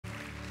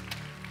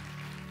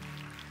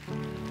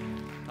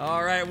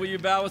All right, will you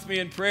bow with me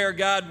in prayer?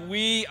 God,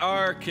 we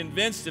are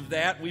convinced of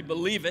that. We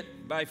believe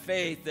it by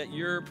faith that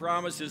your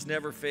promises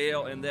never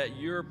fail and that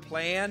your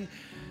plan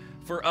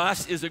for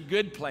us is a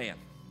good plan.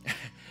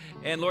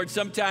 And Lord,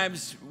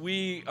 sometimes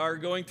we are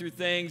going through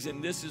things,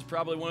 and this is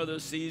probably one of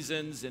those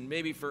seasons, and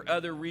maybe for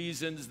other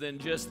reasons than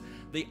just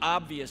the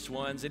obvious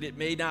ones, and it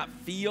may not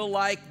feel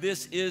like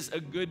this is a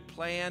good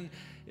plan.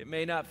 It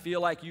may not feel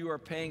like you are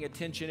paying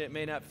attention. It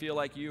may not feel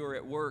like you are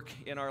at work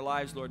in our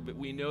lives, Lord, but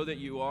we know that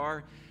you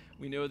are.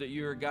 We know that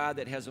you are a God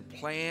that has a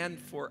plan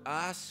for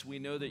us. We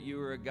know that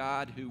you are a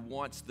God who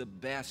wants the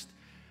best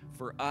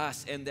for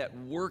us and that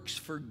works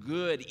for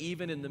good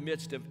even in the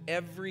midst of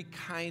every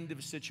kind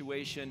of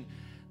situation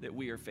that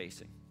we are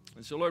facing.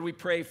 And so, Lord, we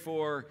pray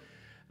for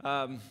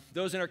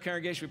those in our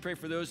congregation. We pray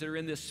for those that are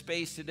in this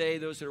space today,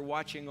 those that are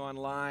watching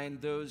online,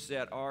 those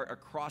that are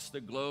across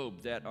the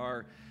globe that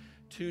are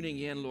tuning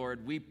in,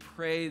 Lord. We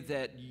pray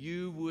that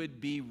you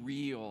would be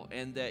real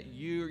and that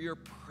your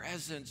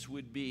presence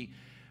would be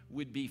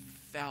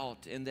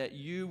felt and that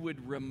you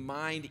would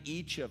remind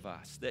each of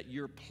us that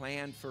your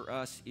plan for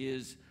us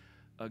is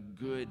a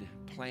good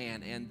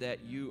plan and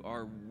that you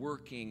are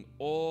working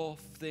all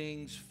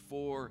things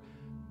for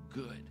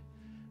good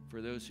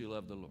for those who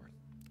love the Lord.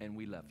 And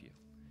we love you.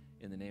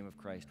 In the name of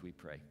Christ we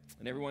pray.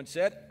 And everyone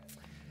said,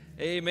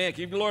 amen.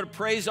 Give the Lord a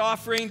praise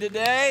offering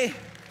today.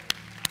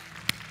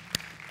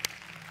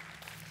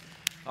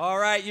 All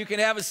right, you can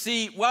have a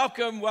seat.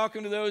 Welcome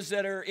to those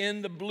that are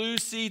in the blue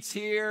seats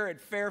here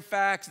at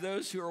Fairfax,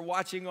 those who are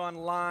watching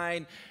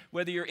online,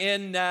 whether you're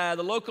in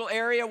the local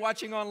area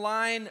watching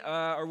online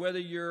or whether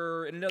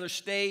you're in another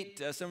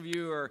state. Some of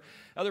you are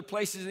other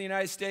places in the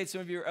United States,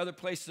 some of you are other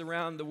places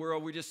around the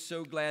world. We're just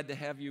so glad to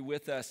have you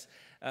with us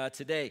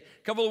today.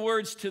 A couple of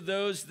words to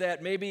those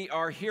that maybe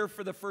are here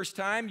for the first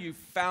time. You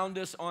found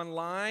us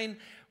online,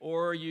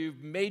 or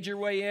you've made your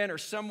way in, or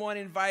someone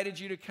invited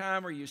you to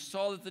come, or you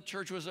saw that the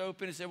church was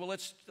open and said, well,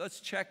 let's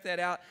check that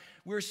out.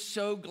 We're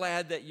so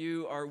glad that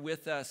you are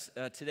with us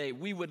today.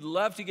 We would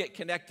love to get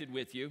connected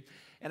with you.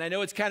 And I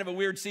know it's kind of a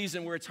weird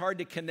season where it's hard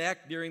to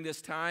connect during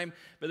this time,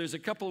 but there's a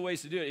couple of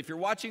ways to do it. If you're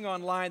watching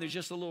online, there's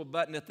just a little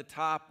button at the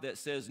top that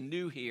says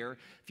New Here.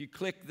 If you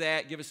click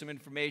that, give us some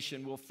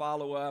information, we'll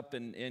follow up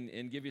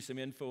and give you some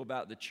info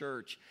about the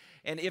church.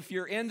 And if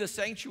you're in the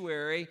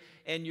sanctuary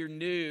and you're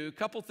new, a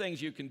couple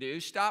things you can do.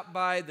 Stop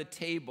by the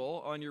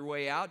table on your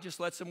way out.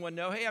 Just let someone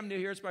know, hey, I'm new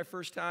here. It's my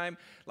first time.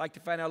 I'd like to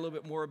find out a little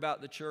bit more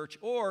about the church.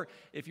 Or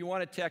if you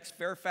want to text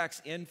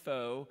Fairfax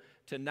info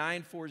to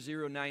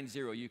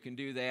 94090, you can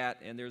do that.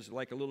 And there's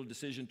like a little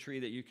decision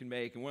tree that you can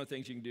make. And one of the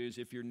things you can do is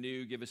if you're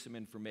new, give us some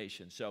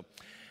information. So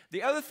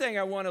the other thing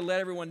I want to let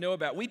everyone know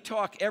about, we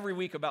talk every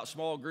week about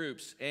small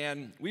groups,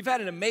 and we've had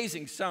an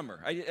amazing summer.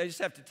 I just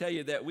have to tell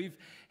you that we've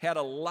had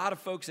a lot of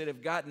folks that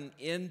have gotten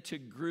into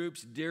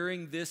groups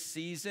during this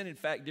season. In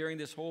fact, during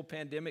this whole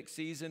pandemic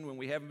season when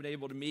we haven't been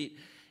able to meet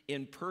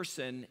in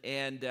person,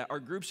 and our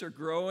groups are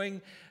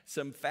growing.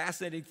 Some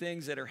fascinating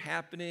things that are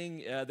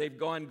happening. They've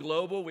gone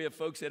global. We have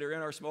folks that are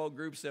in our small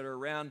groups that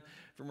are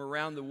from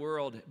around the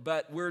world.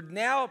 But we're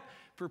now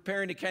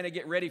preparing to kind of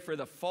get ready for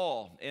the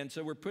fall, and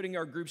so we're putting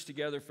our groups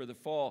together for the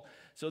fall.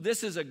 So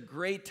this is a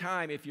great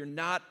time. If you're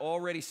not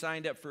already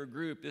signed up for a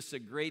group, this is a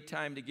great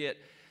time to get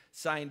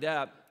signed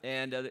up.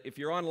 And if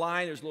you're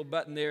online, there's a little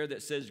button there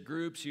that says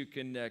groups. You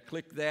can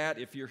click that.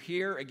 If you're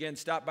here, again,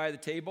 stop by the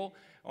table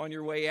on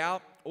your way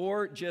out,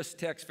 or just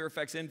text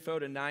Fairfax info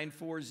to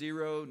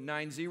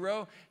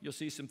 94090. You'll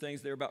see some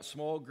things there about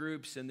small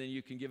groups, and then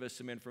you can give us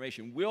some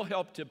information. We'll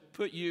help to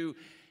put you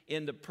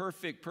in the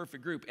perfect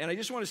group. And I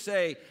just want to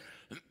say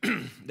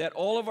that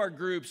all of our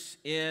groups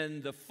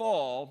in the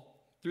fall,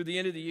 through the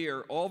end of the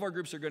year, all of our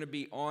groups are going to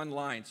be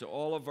online. So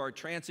all of our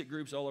transit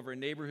groups, all of our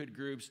neighborhood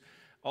groups,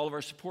 all of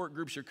our support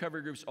groups, or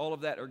recovery groups, all of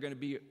that are going to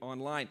be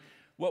online.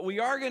 What we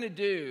are going to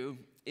do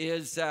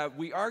is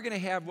we are going to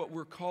have what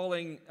we're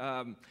calling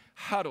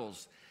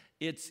huddles.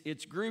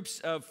 It's groups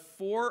of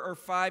 4 or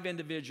 5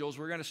 individuals.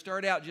 We're going to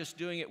start out just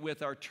doing it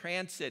with our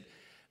transit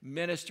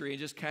ministry and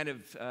just kind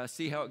of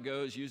see how it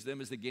goes, use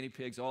them as the guinea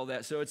pigs, all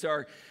that. So it's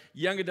our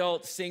young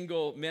adult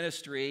single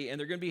ministry, and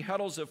they're going to be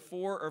huddles of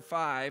 4 or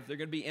 5. They're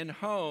going to be in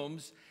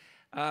homes.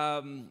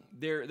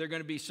 They're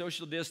going to be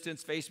social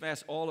distance, face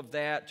masks, all of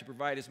that to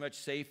provide as much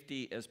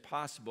safety as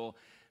possible,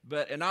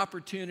 but an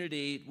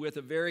opportunity with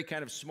a very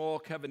kind of small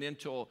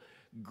covenantal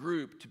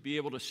group to be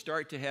able to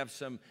start to have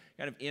some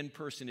kind of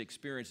in-person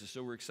experiences.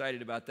 So we're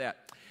excited about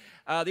that.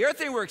 The other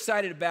thing we're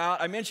excited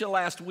about, I mentioned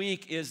last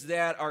week, is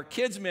that our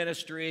kids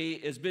ministry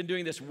has been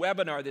doing this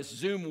webinar, this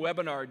Zoom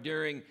webinar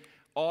during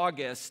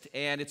August,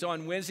 and it's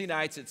on Wednesday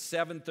nights at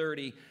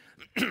 7:30.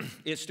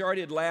 It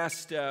started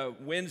last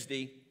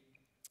Wednesday,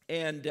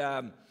 and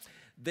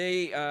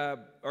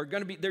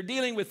they're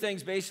dealing with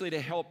things basically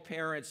to help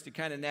parents to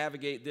kind of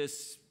navigate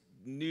this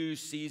new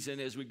season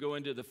as we go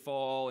into the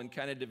fall and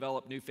kind of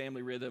develop new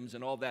family rhythms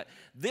and all that.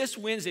 This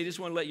Wednesday, just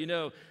want to let you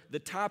know, the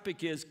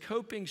topic is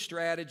coping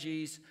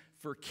strategies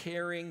for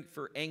caring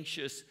for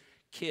anxious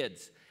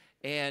kids.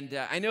 And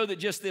I know that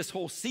just this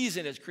whole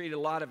season has created a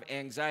lot of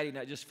anxiety,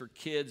 not just for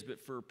kids, but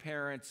for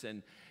parents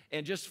and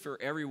just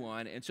for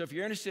everyone. And so if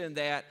you're interested in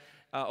that,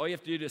 all you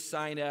have to do to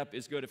sign up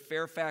is go to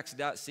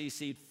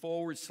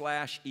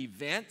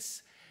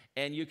fairfax.cc/events,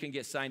 and you can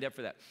get signed up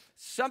for that.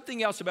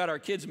 Something else about our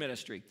kids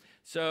ministry.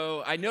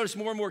 So I noticed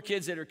more and more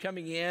kids that are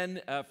coming in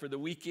for the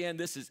weekend.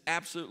 This is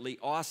absolutely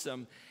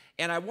awesome.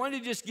 And I wanted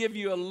to just give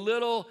you a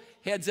little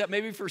heads up.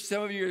 Maybe for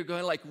some of you are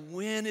going like,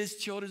 when is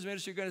children's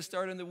ministry going to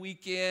start on the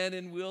weekend?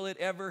 And will it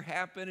ever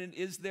happen? And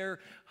is there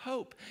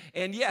hope?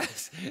 And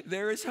yes,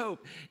 there is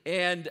hope.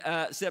 And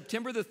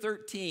September the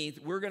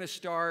 13th, we're going to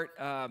start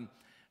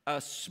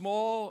a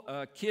small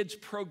kids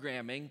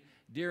programming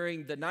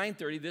during the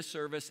 9:30, this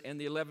service,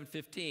 and the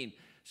 11:15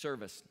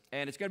 service.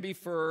 And it's going to be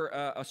for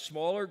a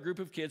smaller group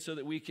of kids so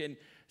that we can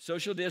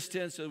social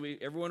distance, so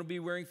that everyone will be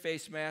wearing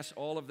face masks,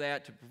 all of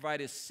that, to provide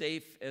as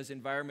safe as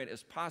environment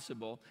as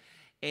possible.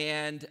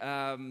 And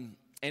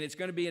it's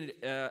going to be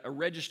a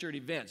registered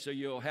event, so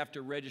you'll have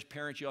to register,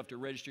 parents, you'll have to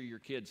register your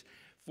kids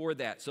for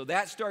that. So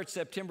that starts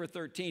September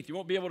 13th. You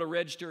won't be able to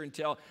register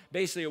until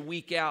basically a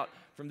week out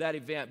from that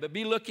event. But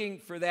be looking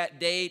for that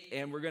date,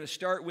 and we're going to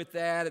start with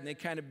that and then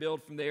kind of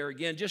build from there.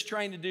 Again, just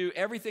trying to do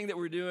everything that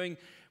we're doing,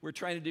 we're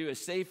trying to do as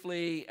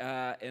safely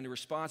and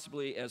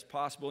responsibly as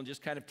possible, and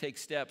just kind of take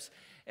steps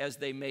as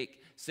they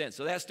make sense.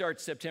 So that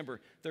starts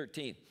September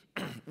 13th.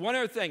 One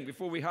other thing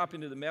before we hop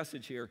into the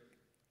message here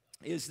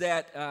is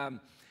that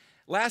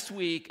last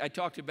week I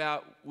talked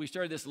about, we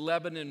started this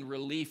Lebanon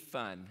Relief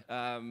Fund.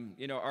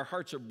 You know, our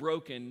hearts are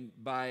broken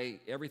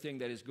by everything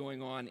that is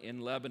going on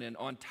in Lebanon,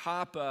 on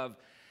top of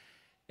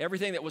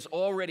everything that was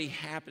already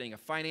happening, a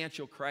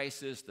financial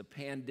crisis, the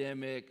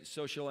pandemic,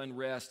 social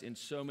unrest in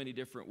so many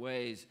different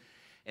ways.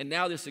 And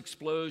now this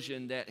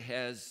explosion that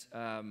has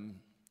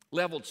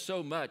leveled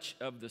so much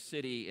of the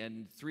city,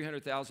 and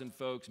 300,000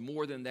 folks,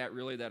 more than that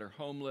really, that are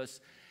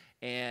homeless,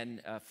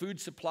 and food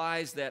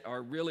supplies that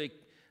are really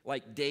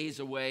like days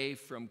away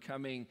from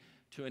coming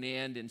to an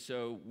end. And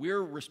so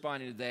we're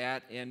responding to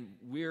that, and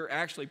we're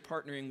actually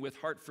partnering with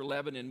Heart for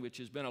Lebanon, which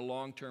has been a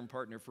long-term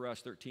partner for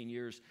us, 13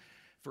 years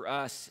for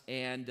us.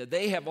 And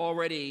they have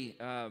already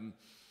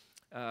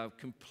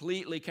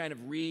completely kind of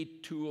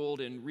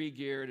retooled and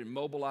regeared and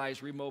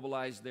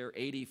remobilized their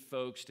 80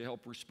 folks to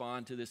help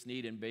respond to this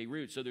need in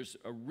Beirut. So there's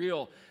a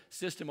real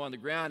system on the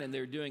ground, and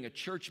they're doing a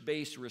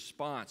church-based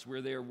response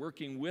where they're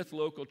working with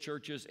local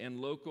churches and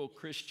local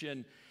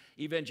Christian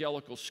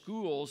evangelical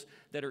schools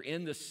that are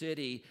in the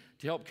city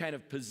to help kind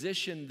of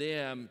position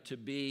them to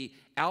be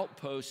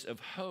outposts of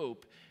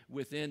hope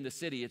within the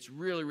city. It's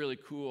really, really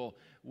cool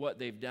what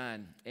they've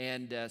done.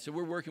 And so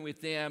we're working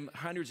with them.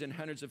 Hundreds and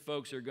hundreds of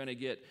folks are going to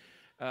get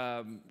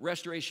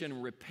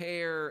restoration,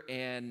 repair,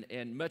 and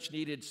much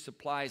needed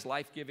supplies,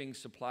 life-giving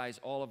supplies,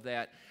 all of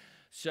that.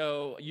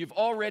 So you've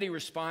already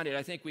responded.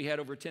 I think we had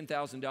over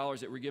 $10,000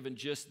 that were given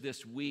just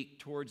this week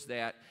towards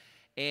that.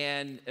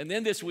 And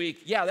then this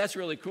week, yeah, that's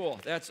really cool.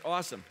 That's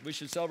awesome. We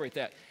should celebrate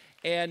that.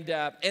 And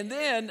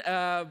then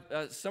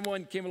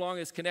someone came along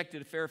that's connected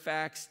to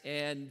Fairfax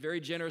and very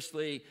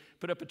generously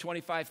put up a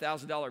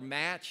 $25,000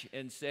 match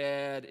and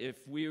said,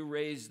 if we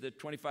raise the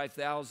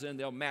 $25,000,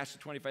 they'll match the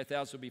 $25,000,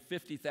 so it'll be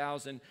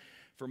 $50,000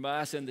 from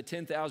us, and the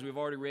 $10,000 we've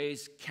already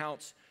raised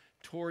counts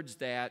towards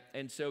that.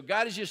 And so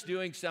God is just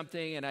doing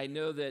something, and I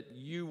know that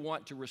you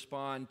want to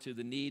respond to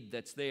the need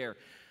that's there.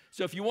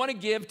 So if you want to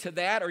give to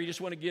that, or you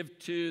just want to give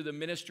to the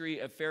ministry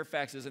of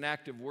Fairfax as an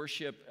act of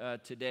worship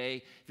today,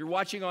 if you're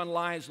watching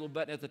online, there's a little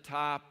button at the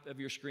top of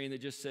your screen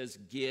that just says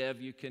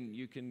give. You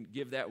can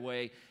give that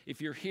way.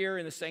 If you're here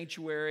in the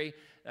sanctuary,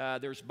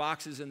 there's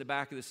boxes in the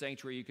back of the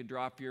sanctuary. You can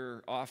drop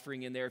your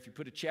offering in there. If you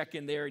put a check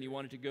in there and you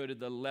want it to go to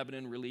the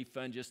Lebanon Relief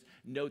Fund, just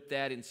note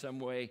that in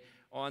some way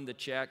on the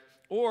check.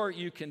 Or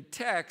you can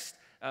text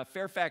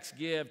Fairfax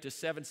Give to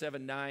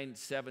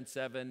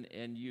 77977,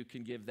 and you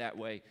can give that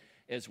way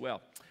as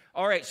well.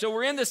 All right, so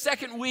we're in the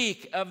second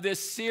week of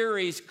this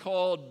series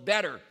called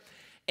Better.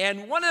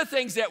 And one of the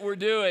things that we're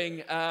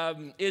doing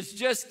is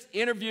just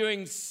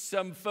interviewing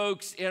some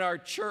folks in our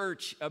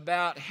church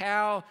about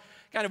how,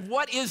 kind of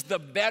what is the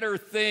better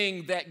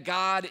thing that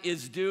God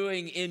is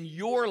doing in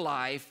your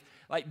life,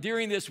 like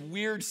during this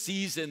weird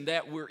season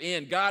that we're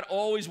in. God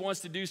always wants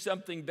to do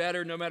something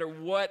better no matter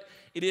what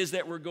it is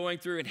that we're going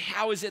through. And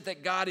how is it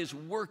that God is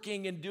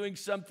working and doing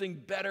something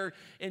better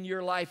in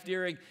your life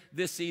during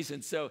this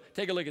season? So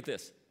take a look at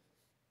this.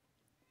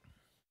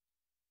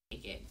 All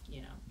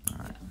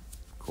right,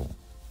 cool.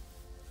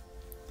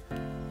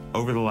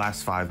 Over the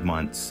last 5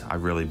 months,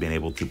 I've really been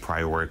able to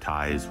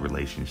prioritize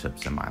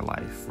relationships in my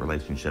life,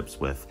 relationships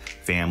with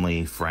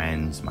family,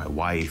 friends, my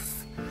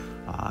wife,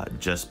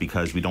 just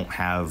because we don't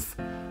have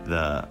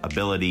the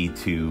ability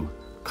to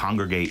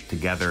congregate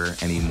together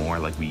anymore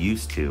like we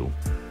used to.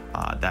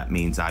 That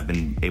means I've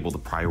been able to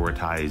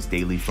prioritize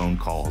daily phone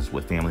calls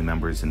with family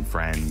members and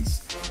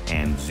friends,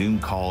 and Zoom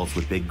calls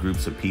with big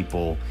groups of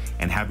people,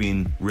 and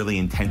having really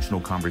intentional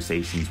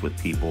conversations with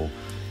people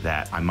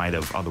that I might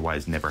have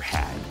otherwise never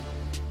had.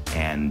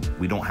 And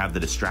we don't have the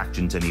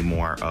distractions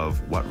anymore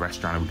of what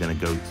restaurant are we going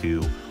to go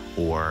to,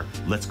 or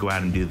let's go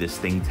out and do this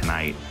thing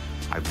tonight.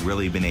 I've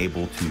really been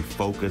able to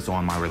focus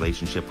on my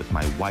relationship with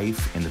my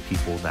wife and the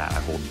people that I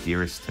hold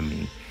dearest to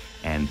me.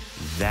 And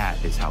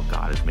that is how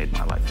God has made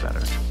my life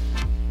better.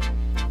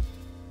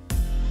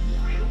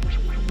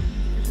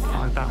 I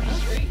like that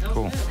one.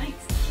 Cool.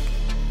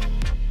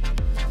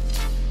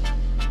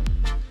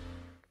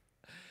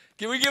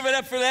 Can we give it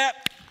up for that?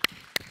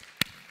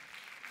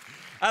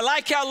 I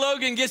like how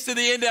Logan gets to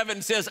the end of it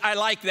and says, I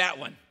like that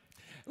one.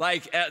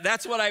 Like,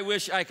 that's what I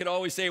wish I could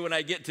always say when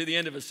I get to the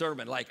end of a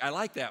sermon. Like, I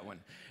like that one.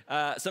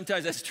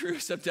 Sometimes that's true,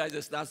 sometimes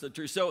that's not so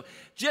true. So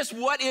I just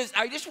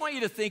want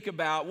you to think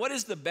about what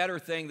is the better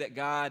thing that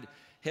God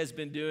has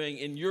been doing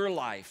in your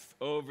life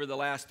over the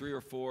last 3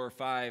 or 4 or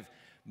 5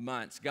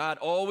 months. God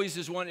always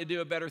is wanting to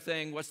do a better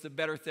thing. What's the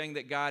better thing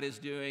that God is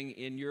doing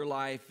in your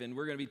life? And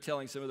we're going to be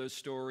telling some of those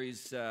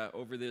stories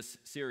over this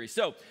series.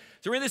 So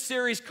we're in this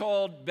series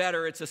called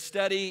Better. It's a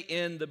study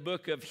in the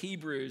book of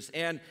Hebrews.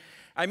 And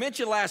I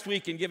mentioned last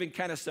week in giving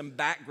kind of some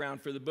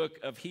background for the book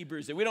of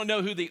Hebrews that we don't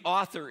know who the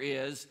author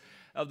is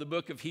of the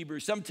book of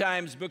Hebrews.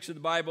 Sometimes books of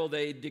the Bible,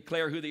 they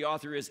declare who the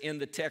author is in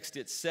the text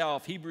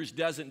itself. Hebrews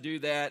doesn't do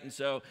that, and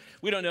so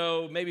we don't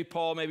know, maybe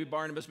Paul, maybe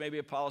Barnabas, maybe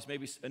Apollos,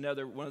 maybe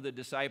another one of the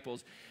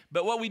disciples.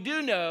 But what we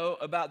do know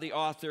about the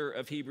author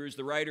of Hebrews,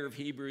 the writer of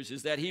Hebrews,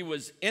 is that he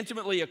was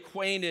intimately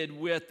acquainted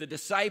with the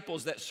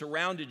disciples that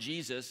surrounded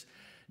Jesus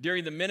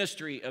during the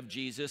ministry of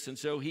Jesus, and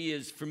so he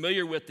is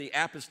familiar with the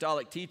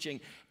apostolic teaching,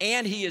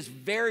 and he is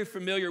very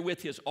familiar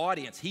with his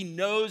audience. He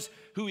knows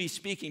who he's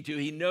speaking to.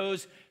 He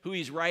knows who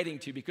he's writing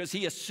to because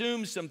he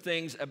assumes some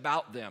things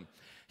about them.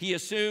 He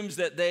assumes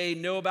that they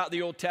know about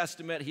the Old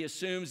Testament. He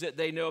assumes that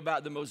they know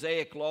about the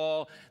Mosaic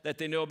Law, that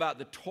they know about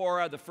the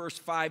Torah, the first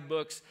 5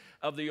 books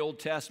of the Old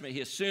Testament.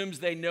 He assumes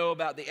they know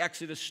about the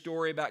Exodus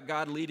story, about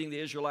God leading the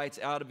Israelites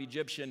out of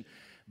Egyptian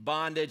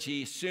bondage.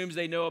 He assumes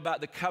they know about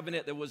the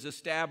covenant that was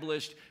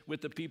established with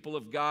the people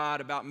of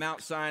God, about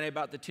Mount Sinai,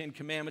 about the 10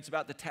 Commandments,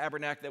 about the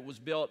tabernacle that was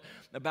built,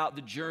 about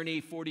the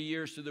journey 40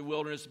 years through the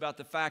wilderness, about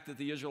the fact that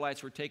the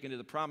Israelites were taken to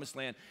the promised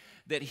land.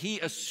 That he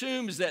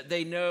assumes that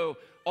they know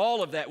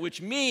all of that, which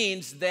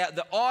means that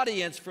the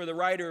audience for the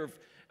writer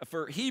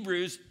for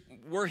Hebrews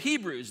were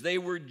Hebrews. They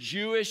were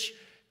Jewish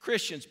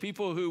Christians,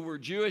 people who were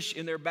Jewish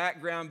in their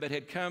background but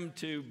had come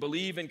to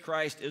believe in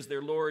Christ as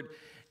their Lord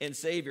and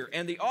Savior.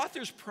 And the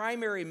author's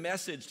primary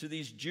message to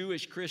these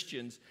Jewish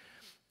Christians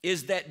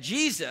is that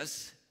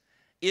Jesus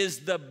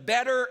is the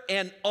better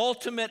and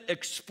ultimate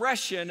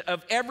expression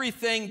of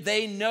everything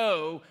they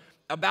know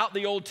about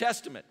the Old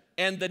Testament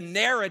and the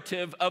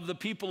narrative of the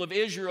people of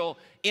Israel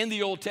in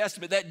the Old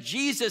Testament, that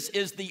Jesus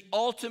is the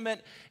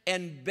ultimate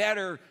and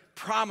better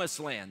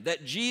promised land,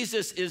 that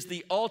Jesus is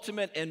the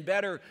ultimate and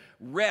better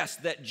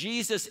rest, that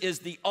Jesus is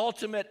the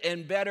ultimate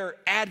and better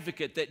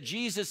advocate, that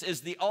Jesus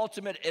is the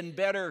ultimate and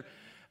better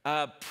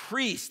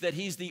priest, that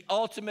he's the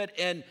ultimate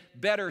and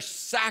better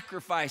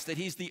sacrifice, that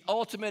he's the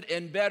ultimate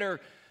and better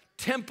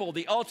temple,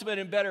 the ultimate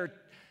and better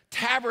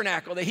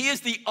tabernacle, that he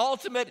is the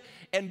ultimate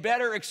and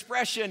better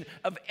expression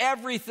of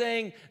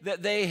everything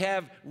that they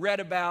have read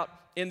about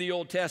in the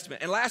Old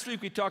Testament. And last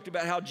week we talked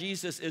about how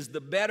Jesus is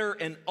the better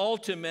and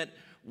ultimate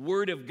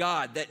Word of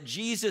God, that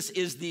Jesus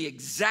is the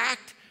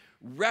exact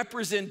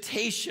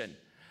representation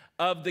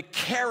of the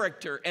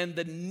character and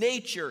the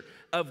nature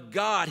of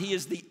God. He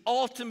is the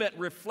ultimate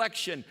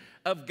reflection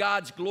of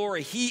God's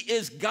glory. He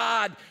is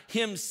God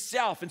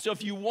himself. And so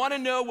if you want to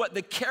know what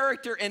the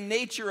character and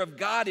nature of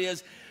God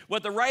is,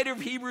 what the writer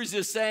of Hebrews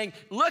is saying,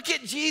 look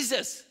at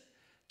Jesus.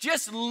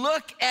 Just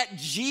look at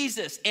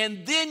Jesus,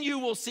 and then you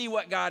will see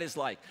what God is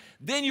like.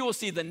 Then you will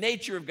see the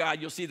nature of God.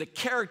 You'll see the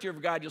character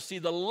of God. You'll see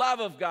the love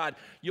of God.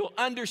 You'll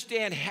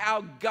understand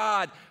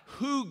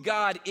who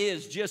God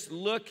is. Just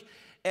look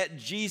at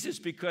Jesus,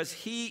 because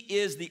he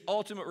is the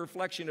ultimate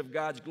reflection of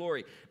God's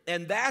glory.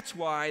 And that's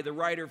why the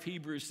writer of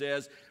Hebrews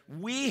says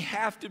we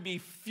have to be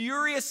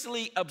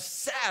furiously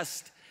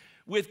obsessed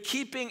with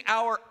keeping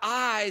our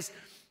eyes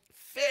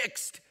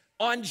fixed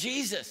on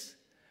Jesus.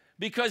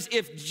 Because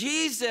if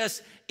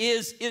Jesus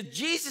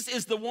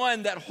is the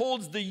one that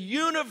holds the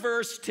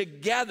universe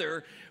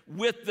together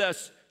with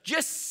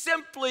just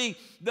simply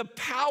the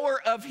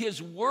power of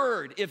his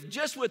word, if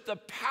just with the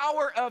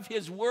power of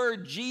his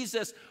word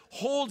Jesus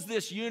holds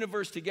this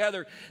universe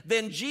together,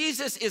 then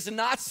Jesus is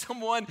not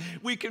someone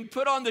we can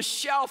put on the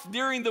shelf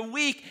during the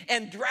week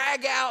and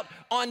drag out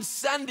on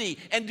Sunday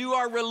and do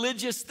our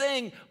religious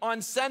thing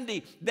on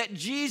Sunday. That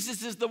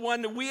Jesus is the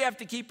one that we have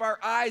to keep our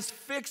eyes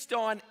fixed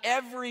on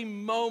every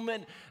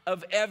moment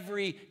of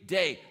every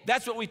day.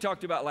 That's what we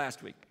talked about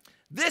last week.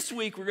 This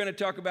week, we're going to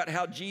talk about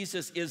how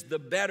Jesus is the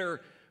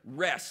better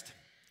rest.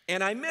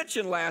 And I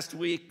mentioned last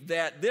week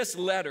that this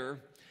letter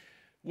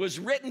was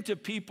written to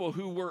people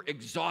who were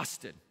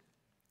exhausted.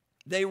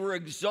 They were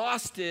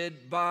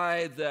exhausted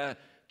by the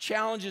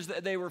challenges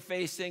that they were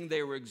facing.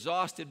 They were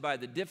exhausted by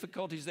the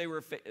difficulties they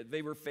were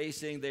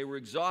facing. They were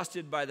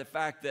exhausted by the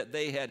fact that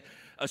they had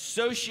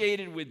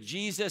associated with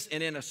Jesus,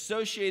 and in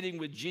associating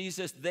with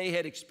Jesus, they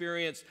had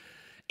experienced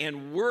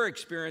and were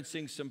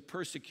experiencing some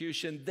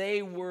persecution,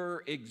 they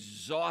were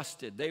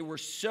exhausted. They were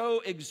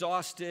so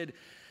exhausted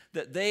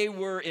that they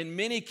were, in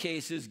many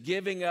cases,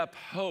 giving up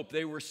hope.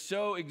 They were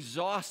so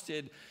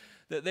exhausted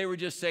that they were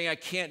just saying, I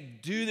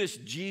can't do this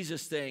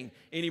Jesus thing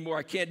anymore.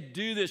 I can't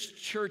do this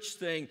church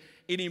thing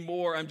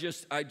anymore.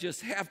 I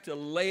just have to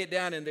lay it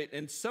down.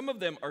 And some of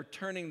them are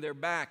turning their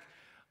back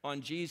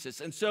on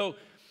Jesus. And so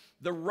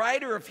the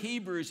writer of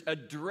Hebrews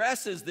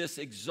addresses this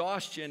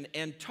exhaustion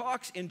and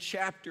talks in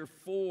chapter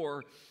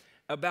 4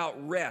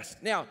 about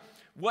rest. Now,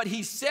 what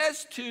he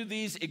says to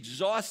these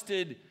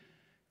exhausted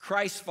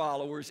Christ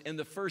followers in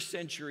the first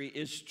century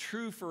is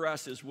true for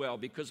us as well,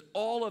 because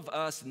all of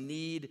us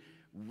need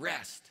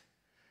rest.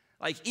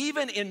 Like,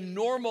 even in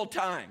normal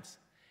times,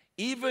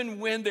 even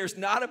when there's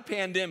not a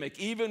pandemic,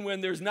 even when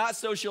there's not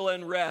social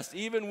unrest,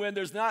 even when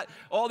there's not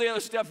all the other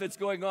stuff that's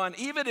going on,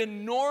 even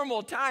in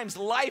normal times,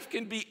 life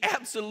can be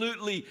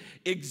absolutely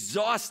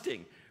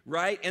exhausting,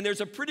 right? And there's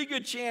a pretty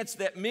good chance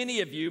that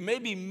many of you,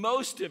 maybe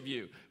most of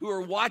you, who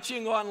are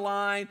watching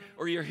online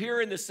or you're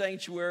here in the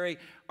sanctuary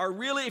are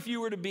really, if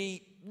you were to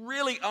be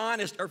really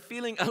honest, are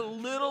feeling a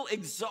little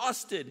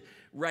exhausted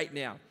right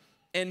now.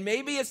 And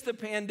maybe it's the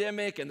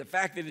pandemic and the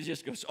fact that it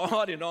just goes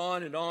on and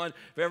on and on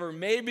forever.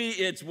 Maybe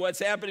it's what's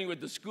happening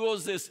with the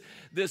schools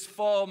this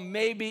fall.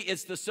 Maybe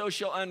it's the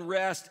social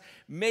unrest.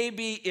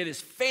 Maybe it is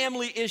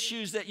family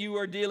issues that you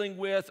are dealing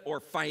with, or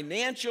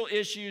financial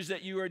issues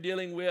that you are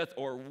dealing with,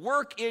 or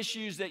work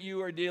issues that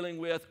you are dealing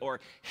with, or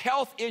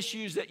health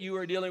issues that you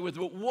are dealing with.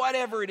 But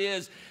whatever it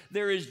is,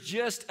 there is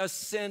just a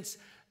sense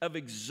of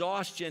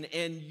exhaustion,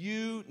 and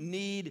you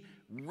need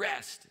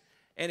rest.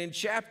 And in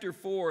chapter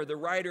 4, the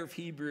writer of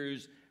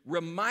Hebrews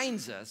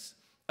reminds us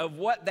of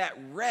what that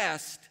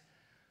rest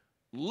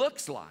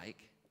looks like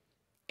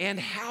and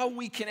how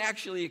we can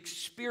actually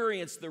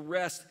experience the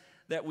rest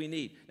that we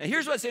need. Now,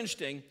 here's what's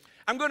interesting.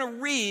 I'm going to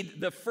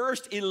read the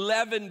first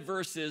 11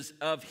 verses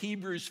of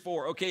Hebrews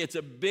 4. Okay, it's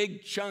a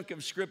big chunk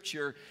of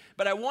scripture,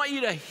 but I want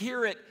you to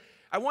hear it.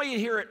 I want you to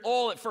hear it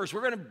all at first.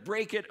 We're going to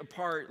break it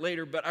apart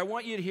later, but I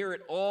want you to hear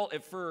it all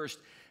at first,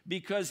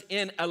 because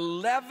in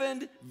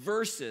 11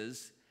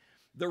 verses,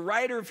 the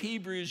writer of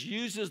Hebrews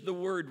uses the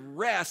word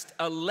rest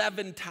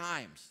 11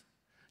 times.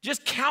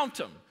 Just count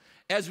them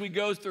as we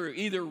go through.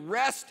 Either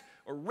rest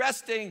or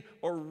resting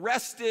or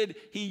rested.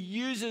 He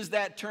uses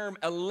that term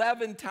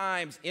 11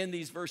 times in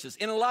these verses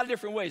in a lot of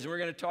different ways, and we're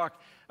going to talk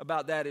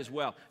about that as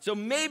well. So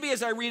maybe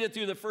as I read it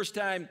through the first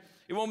time,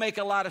 it won't make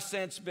a lot of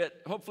sense,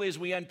 but hopefully as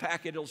we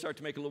unpack it, it'll start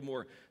to make a little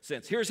more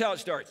sense. Here's how it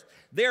starts.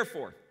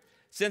 Therefore,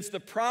 since the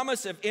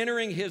promise of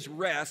entering his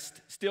rest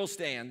still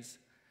stands,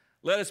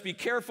 let us be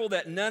careful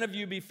that none of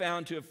you be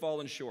found to have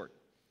fallen short.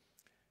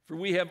 For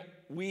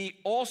we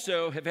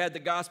also have had the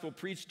gospel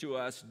preached to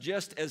us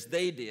just as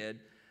they did,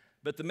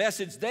 but the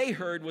message they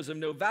heard was of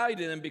no value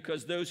to them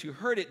because those who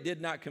heard it did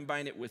not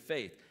combine it with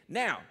faith.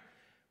 Now,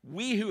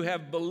 we who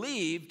have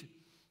believed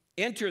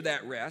enter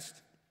that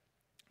rest,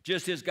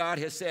 just as God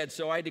has said,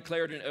 so I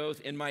declared an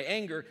oath in my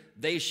anger,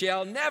 they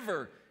shall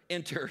never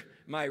enter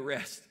my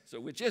rest. So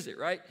which is it,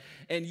 right?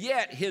 And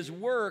yet his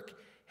work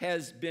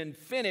has been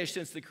finished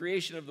since the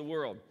creation of the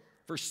world.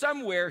 For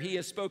somewhere he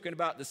has spoken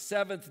about the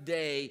seventh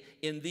day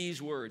in these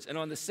words. And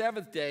on the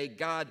seventh day,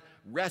 God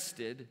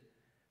rested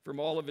from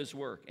all of his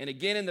work. And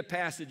again in the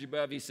passage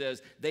above, he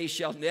says, they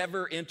shall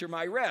never enter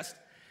my rest.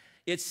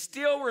 It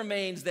still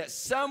remains that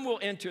some will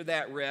enter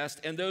that rest,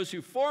 and those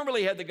who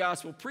formerly had the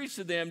gospel preached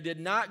to them did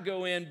not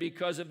go in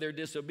because of their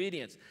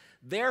disobedience.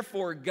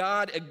 Therefore,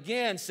 God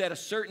again set a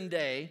certain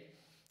day,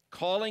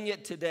 calling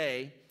it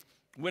today,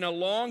 when a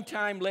long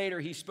time later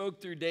he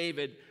spoke through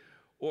David,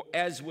 or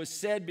as was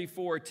said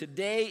before,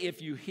 today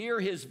if you hear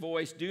his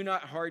voice, do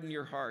not harden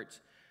your hearts.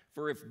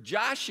 For if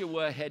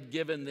Joshua had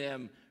given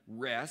them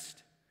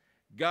rest,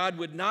 God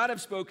would not have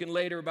spoken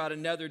later about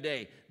another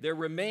day. There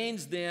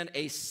remains then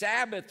a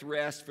Sabbath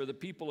rest for the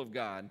people of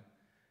God.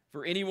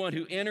 For anyone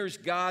who enters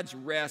God's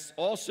rest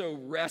also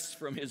rests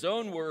from his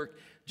own work,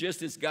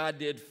 just as God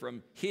did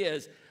from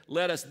his.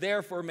 Let us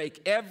therefore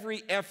make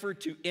every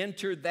effort to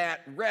enter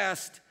that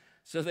rest,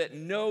 so that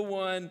no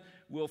one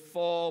will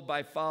fall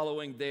by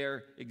following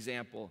their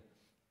example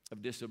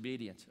of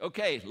disobedience.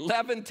 Okay,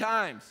 11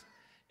 times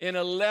in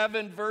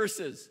 11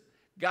 verses,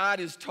 God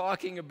is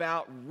talking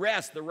about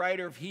rest. The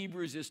writer of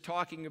Hebrews is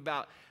talking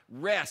about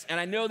rest. And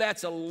I know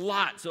that's a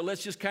lot, so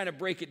let's just kind of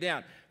break it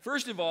down.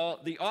 First of all,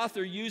 the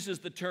author uses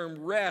the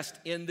term rest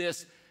in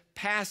this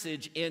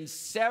passage in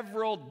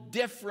several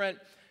different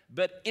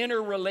but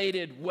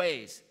interrelated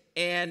ways.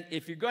 And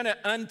if you're going to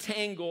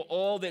untangle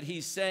all that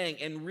he's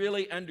saying and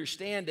really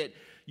understand it,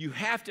 you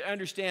have to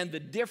understand the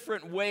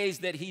different ways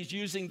that he's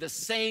using the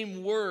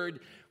same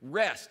word,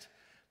 rest.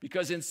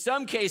 Because in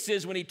some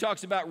cases, when he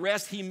talks about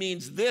rest, he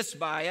means this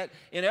by it.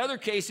 In other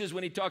cases,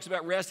 when he talks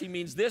about rest, he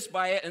means this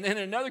by it. And then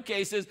in other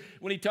cases,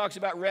 when he talks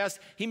about rest,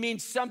 he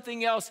means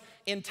something else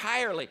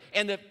entirely.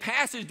 And the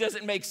passage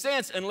doesn't make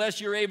sense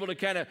unless you're able to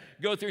kind of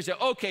go through and say,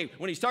 okay,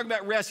 when he's talking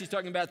about rest, he's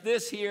talking about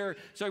this here,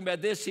 he's talking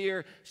about this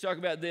here, he's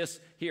talking about this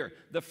here.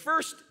 The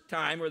first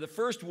time, or the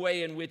first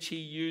way in which he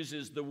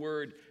uses the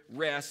word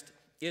rest,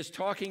 is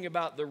talking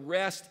about the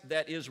rest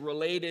that is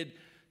related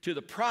to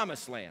the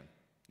promised land.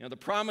 Now, the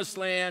promised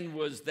land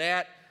was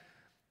that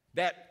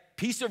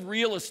piece of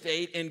real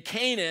estate in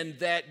Canaan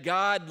that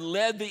God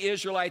led the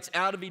Israelites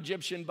out of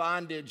Egyptian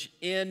bondage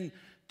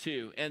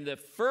into. And the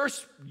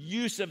first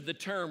use of the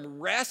term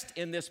rest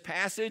in this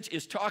passage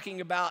is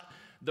talking about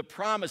the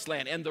promised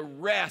land and the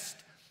rest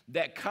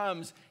that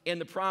comes in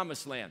the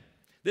promised land.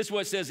 This is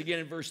what it says again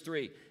in verse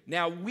 3.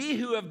 Now, we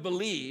who have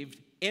believed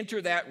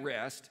enter that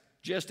rest,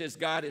 just as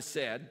God has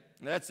said.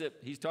 That's it.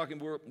 He's talking,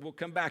 we'll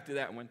come back to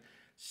that one.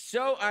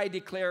 So I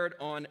declared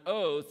on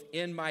oath,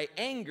 in my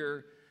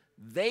anger,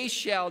 they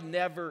shall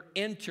never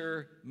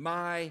enter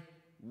my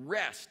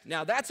rest.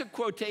 Now, that's a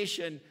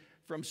quotation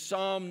from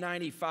Psalm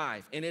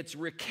 95, and it's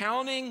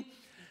recounting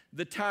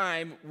the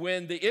time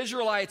when the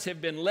Israelites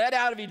have been led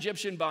out of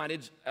Egyptian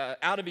bondage,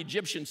 out of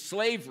Egyptian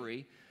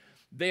slavery.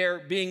 They're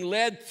being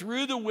led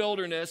through the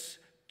wilderness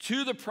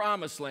to the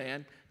promised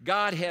land.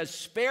 God has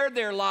spared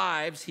their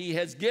lives. He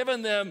has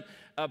given them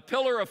a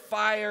pillar of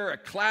fire, a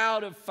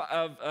cloud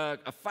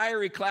a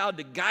fiery cloud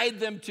to guide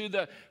them to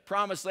the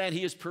promised land.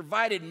 He has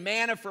provided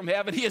manna from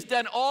heaven. He has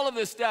done all of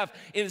this stuff.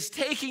 It is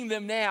taking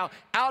them now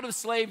out of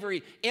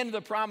slavery into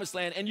the promised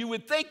land. And you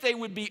would think they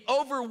would be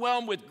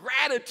overwhelmed with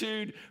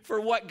gratitude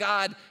for what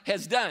God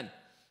has done.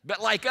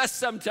 But like us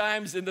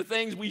sometimes in the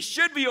things, we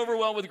should be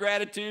overwhelmed with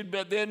gratitude,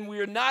 but then we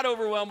are not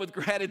overwhelmed with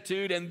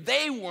gratitude, and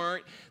they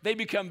weren't. They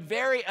become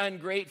very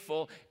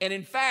ungrateful and,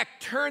 in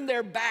fact, turn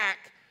their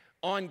back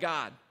on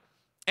God.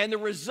 And the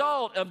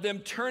result of them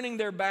turning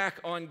their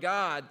back on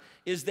God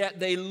is that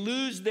they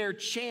lose their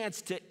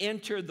chance to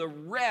enter the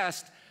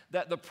rest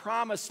that the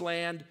promised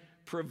land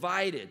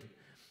provided.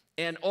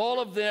 And all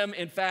of them,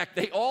 in fact,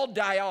 they all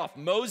die off.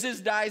 Moses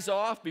dies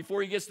off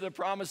before he gets to the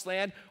promised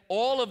land.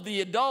 All of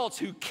the adults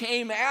who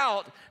came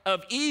out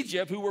of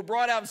Egypt, who were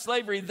brought out of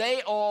slavery,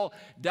 they all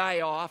die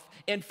off.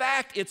 In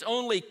fact, it's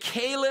only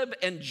Caleb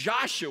and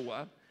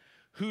Joshua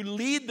who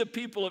lead the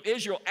people of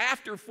Israel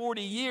after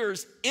 40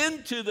 years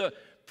into the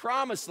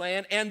promised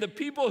land, and the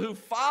people who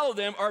follow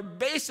them are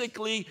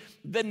basically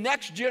the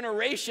next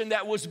generation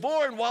that was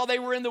born while they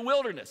were in the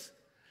wilderness.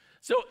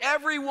 So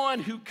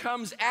everyone who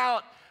comes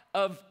out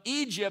of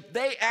Egypt,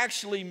 they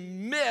actually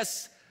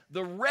miss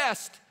the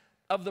rest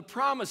of the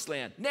promised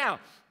land. Now,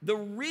 the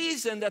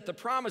reason that the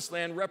promised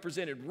land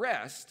represented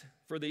rest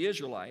for the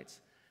Israelites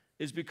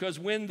is because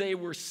when they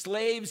were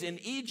slaves in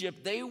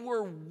Egypt, they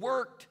were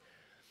worked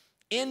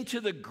into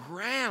the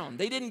ground.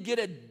 They didn't get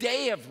a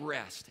day of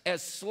rest.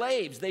 As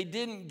slaves, they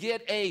didn't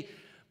get a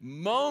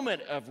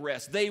moment of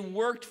rest. They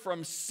worked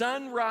from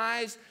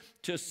sunrise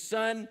to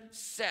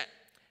sunset.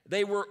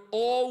 They were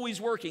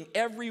always working,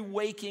 every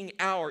waking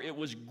hour. It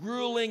was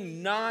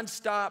grueling,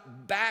 nonstop,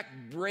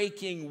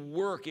 back-breaking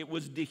work. It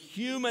was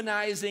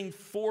dehumanizing,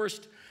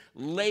 forced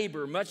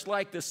labor, much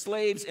like the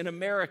slaves in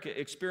America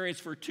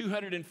experienced for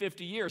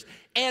 250 years,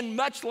 and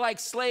much like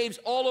slaves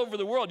all over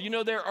the world. You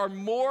know, there are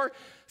more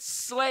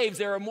slaves,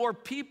 there are more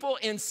people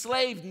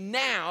enslaved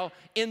now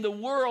in the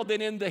world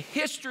than in the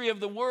history of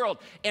the world.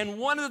 And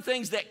one of the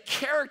things that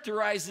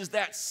characterizes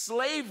that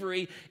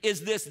slavery is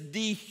this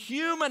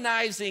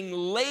dehumanizing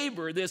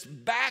labor, this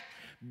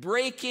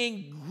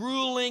back-breaking,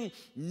 grueling,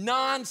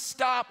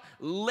 nonstop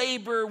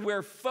labor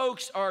where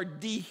folks are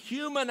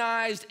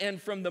dehumanized, and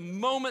from the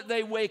moment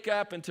they wake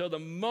up until the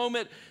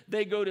moment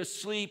they go to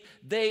sleep,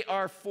 they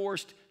are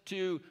forced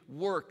to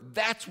work.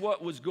 That's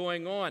what was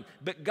going on.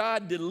 But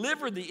God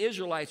delivered the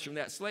Israelites from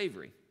that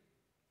slavery.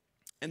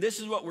 And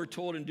this is what we're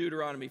told in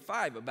Deuteronomy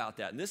 5 about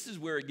that. And this is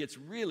where it gets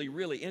really,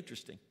 really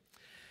interesting.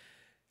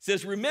 It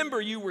says,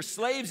 remember you were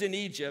slaves in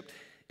Egypt,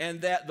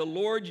 and that the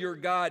Lord your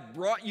God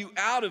brought you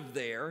out of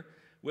there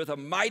with a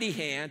mighty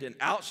hand and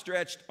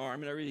outstretched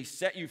arm, and really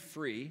set you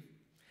free.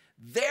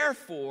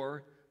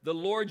 Therefore, the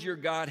Lord your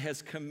God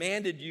has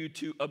commanded you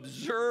to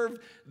observe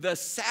the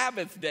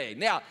Sabbath day.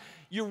 Now,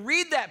 you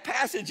read that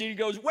passage and he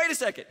goes, wait a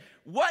second.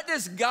 What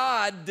does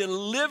God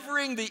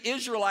delivering the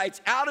Israelites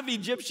out of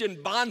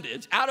Egyptian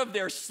bondage, out of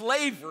their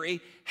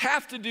slavery,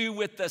 have to do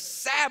with the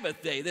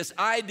Sabbath day? This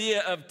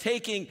idea of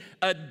taking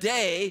a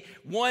day,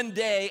 one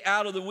day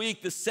out of the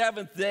week, the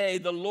seventh day,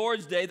 the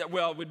Lord's day, that,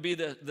 well, would be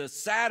the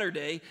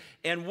Saturday.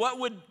 And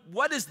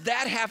what does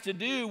that have to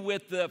do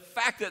with the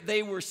fact that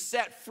they were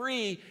set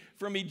free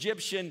from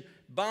Egyptian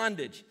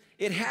bondage?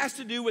 It has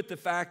to do with the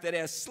fact that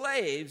as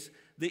slaves,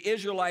 the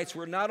Israelites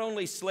were not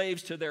only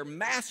slaves to their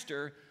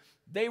master,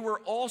 they were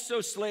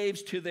also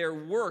slaves to their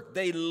work.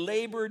 They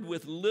labored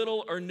with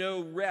little or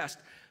no rest.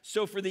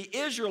 So for the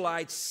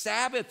Israelites,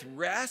 Sabbath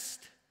rest,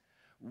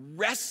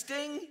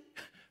 resting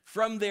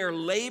from their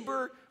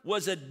labor,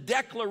 was a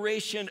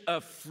declaration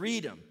of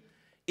freedom.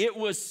 It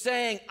was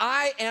saying,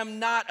 I am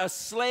not a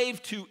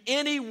slave to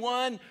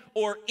anyone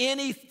or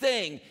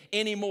anything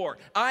anymore.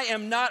 I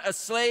am not a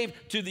slave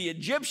to the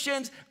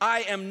Egyptians.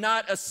 I am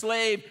not a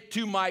slave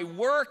to my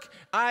work.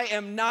 I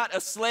am not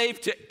a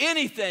slave to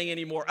anything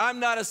anymore. I'm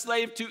not a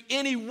slave to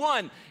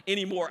anyone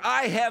anymore.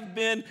 I have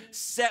been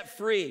set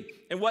free.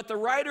 And what the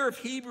writer of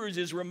Hebrews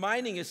is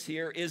reminding us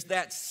here is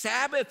that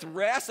Sabbath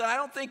rest, and I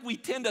don't think we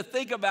tend to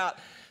think about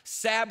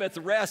Sabbath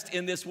rest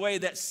in this way,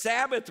 that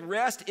Sabbath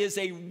rest is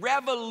a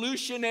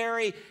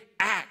revolutionary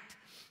act.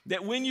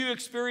 That when you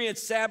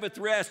experience Sabbath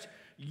rest,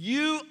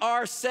 you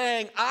are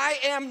saying, I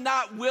am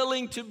not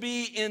willing to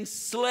be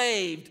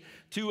enslaved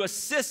to a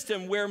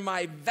system where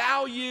my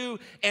value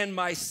and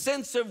my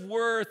sense of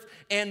worth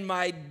and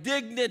my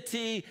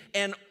dignity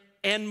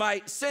and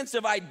my sense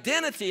of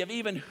identity of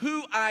even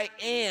who I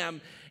am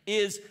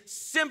is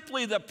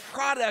simply the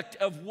product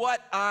of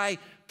what I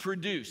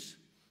produce.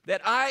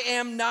 That I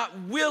am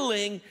not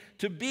willing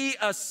to be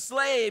a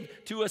slave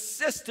to a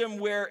system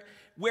where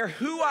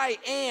who I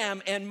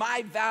am and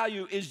my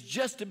value is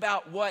just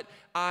about what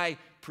I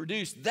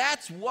produce.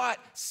 That's what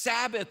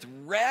Sabbath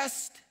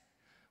rest,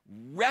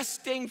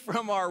 resting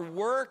from our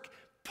work,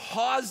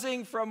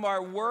 pausing from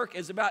our work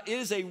is about. It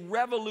is a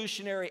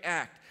revolutionary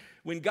act.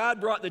 When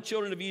God brought the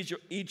children of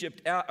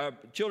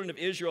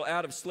Israel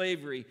out of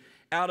slavery,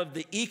 out of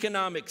the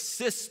economic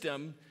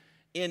system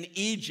in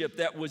Egypt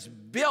that was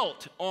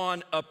built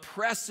on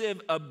oppressive,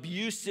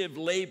 abusive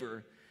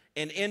labor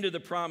and into the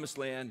promised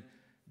land,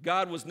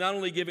 God was not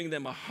only giving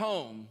them a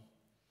home,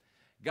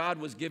 God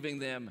was giving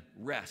them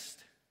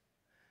rest.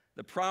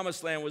 The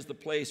promised land was the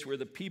place where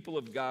the people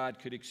of God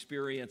could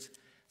experience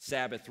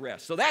Sabbath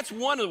rest. So that's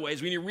one of the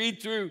ways, when you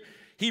read through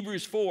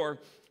Hebrews 4,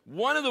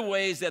 one of the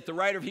ways that the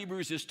writer of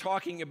Hebrews is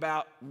talking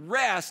about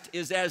rest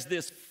is as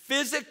this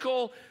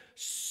physical,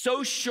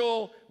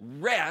 social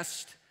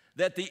rest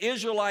that the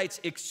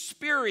Israelites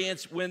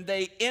experienced when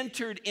they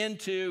entered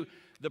into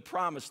the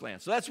promised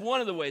land. So that's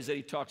one of the ways that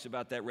he talks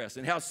about that rest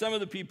and how some of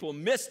the people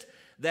missed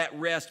that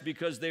rest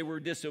because they were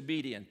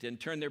disobedient and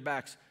turned their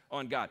backs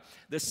on God.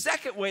 The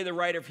second way the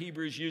writer of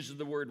Hebrews uses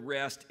the word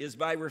rest is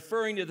by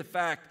referring to the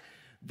fact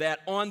that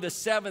on the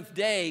seventh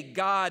day,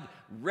 God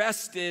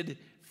rested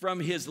from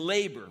his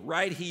labor,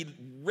 right? He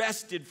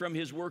rested from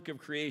his work of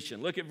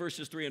creation. Look at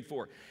verses 3 and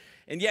 4.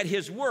 And yet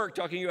his work,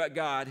 talking about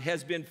God,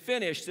 has been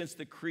finished since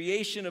the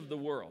creation of the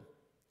world.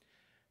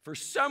 For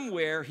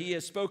somewhere he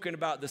has spoken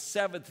about the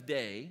seventh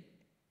day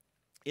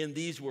in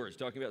these words,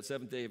 talking about the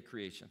seventh day of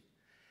creation.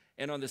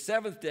 And on the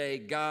seventh day,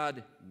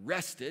 God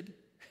rested.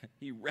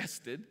 He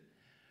rested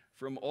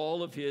from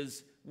all of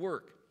his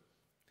work.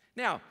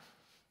 Now,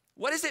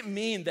 what does it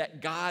mean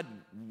that God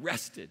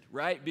rested,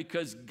 right?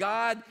 Because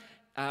God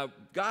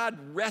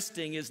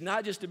resting is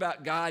not just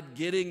about God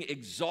getting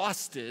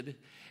exhausted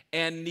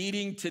and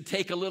needing to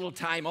take a little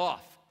time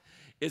off.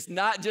 It's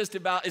not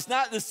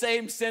the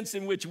same sense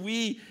in which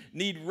we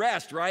need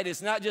rest, right?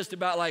 It's not just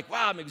about like,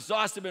 wow, I'm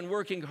exhausted, been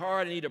working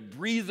hard, I need a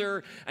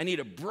breather, I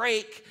need a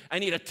break, I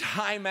need a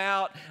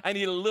timeout, I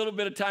need a little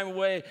bit of time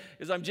away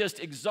because I'm just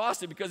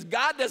exhausted. Because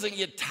God doesn't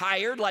get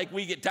tired like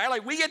we get tired.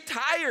 Like we get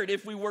tired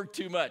if we work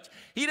too much.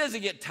 He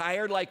doesn't get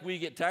tired like we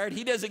get tired.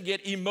 He doesn't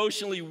get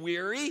emotionally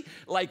weary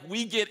like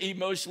we get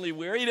emotionally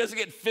weary. He doesn't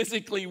get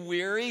physically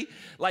weary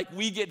like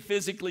we get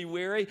physically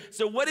weary.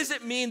 So what does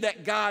it mean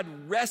that God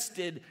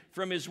rested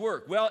from his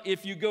work? Well,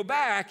 if you go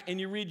back and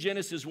you read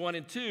Genesis 1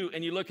 and 2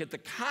 and you look at the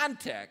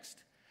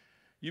context,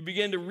 you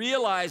begin to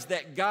realize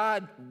that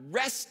God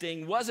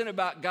resting wasn't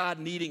about God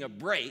needing a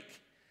break.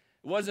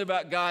 It wasn't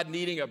about God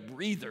needing a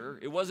breather.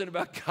 It wasn't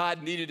about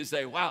God needing to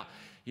say, wow,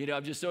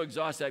 I'm just so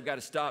exhausted, I've got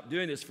to stop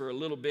doing this for a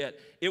little bit.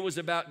 It was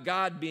about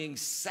God being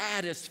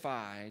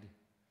satisfied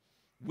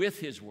with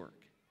his work,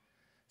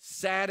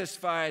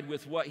 satisfied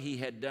with what he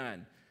had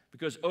done.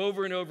 Because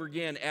over and over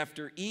again,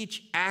 after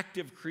each act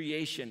of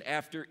creation,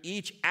 after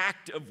each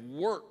act of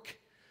work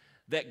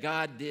that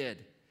God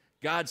did,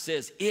 God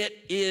says,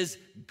 it is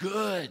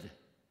good.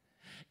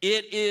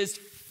 It is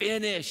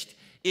finished.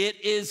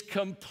 It is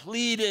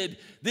completed.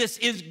 This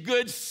is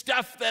good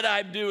stuff that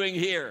I'm doing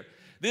here.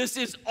 This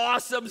is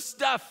awesome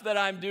stuff that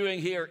I'm doing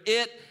here.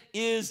 It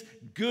is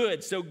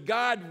good. So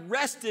God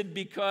rested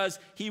because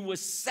he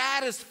was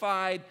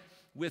satisfied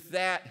with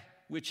that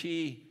which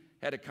he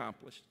had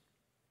accomplished.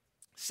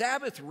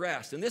 Sabbath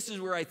rest, and this is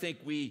where I think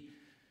we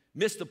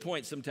miss the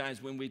point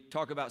sometimes when we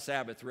talk about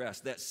Sabbath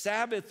rest, that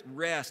Sabbath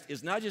rest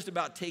is not just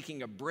about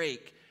taking a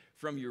break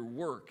from your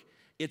work.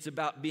 It's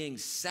about being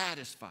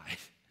satisfied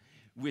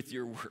with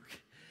your work.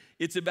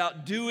 It's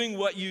about doing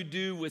what you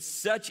do with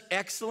such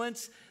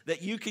excellence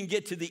that you can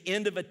get to the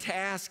end of a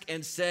task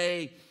and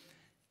say,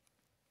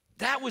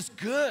 that was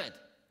good.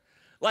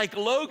 Like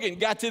Logan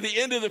got to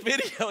the end of the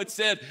video and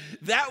said,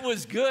 that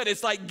was good.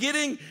 It's like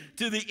getting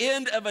to the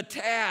end of a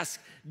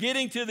task,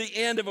 getting to the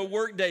end of a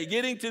work day,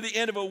 getting to the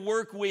end of a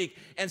work week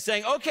and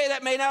saying, okay,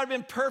 that may not have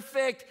been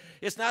perfect.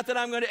 It's not that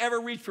I'm going to ever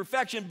reach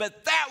perfection,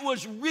 but that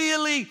was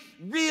really,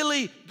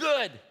 really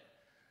good.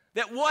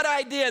 That what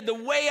I did, the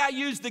way I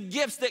used the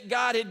gifts that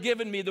God had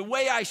given me, the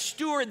way I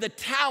steward the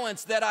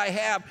talents that I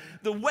have,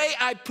 the way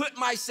I put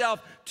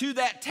myself to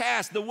that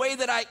task, the way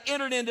that I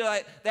entered into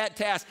that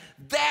task,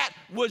 that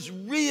was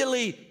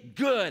really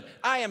good.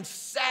 I am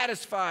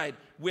satisfied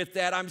with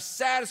that. I'm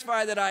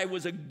satisfied that I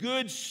was a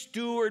good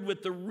steward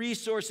with the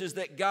resources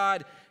that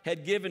God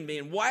had given me.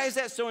 And why is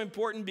that so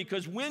important?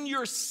 Because when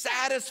you're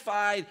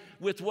satisfied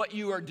with what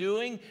you are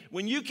doing,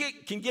 when you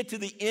can get to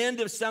the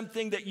end of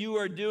something that you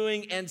are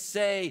doing and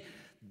say,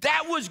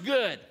 that was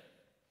good.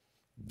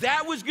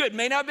 That was good.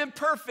 May not have been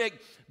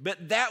perfect,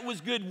 but that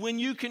was good. When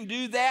you can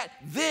do that,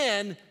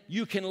 then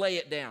you can lay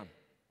it down.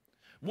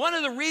 One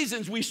of the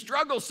reasons we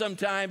struggle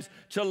sometimes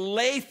to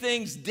lay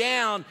things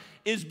down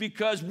is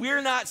because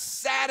we're not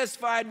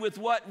satisfied with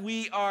what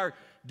we are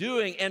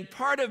doing. And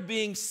part of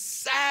being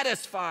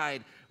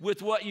satisfied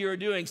with what you're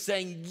doing,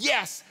 saying,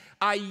 yes,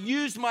 I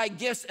used my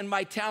gifts and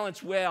my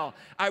talents well.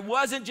 I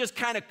wasn't just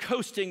kind of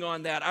coasting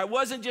on that. I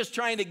wasn't just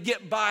trying to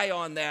get by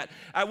on that.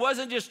 I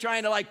wasn't just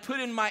trying to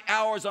put in my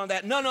hours on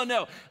that.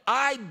 No.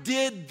 I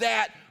did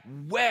that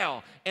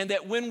well. And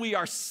that when we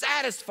are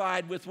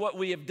satisfied with what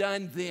we have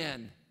done,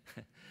 then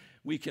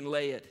we can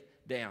lay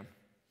it down.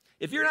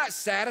 If you're not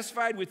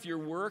satisfied with your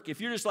work,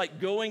 if you're just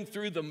going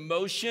through the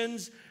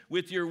motions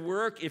with your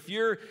work, if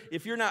you're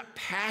not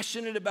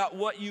passionate about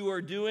what you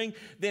are doing,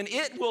 then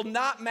it will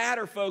not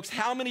matter, folks,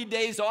 how many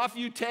days off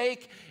you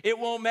take. It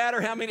won't matter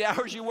how many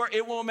hours you work.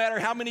 It won't matter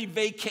how many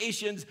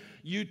vacations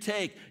you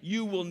take.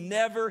 You will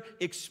never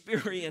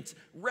experience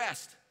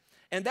rest.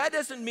 And that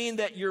doesn't mean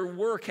that your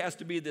work has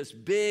to be this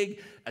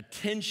big,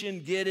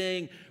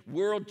 attention-getting,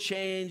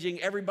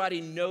 world-changing,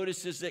 everybody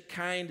notices it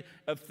kind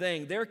of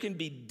thing. There can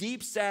be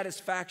deep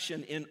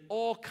satisfaction in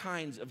all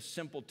kinds of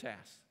simple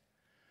tasks.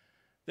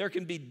 There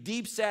can be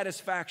deep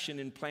satisfaction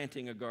in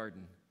planting a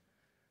garden.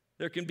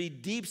 There can be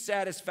deep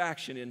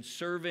satisfaction in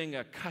serving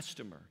a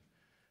customer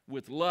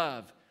with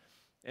love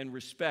and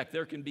respect.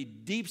 There can be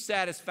deep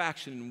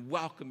satisfaction in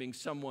welcoming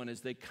someone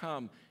as they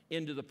come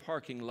into the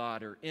parking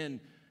lot or into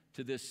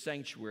this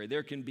sanctuary.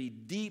 There can be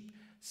deep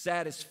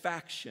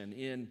satisfaction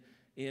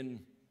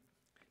in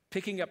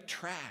picking up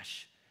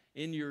trash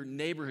in your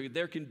neighborhood.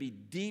 There can be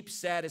deep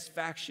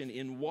satisfaction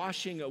in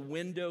washing a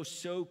window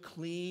so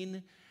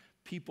clean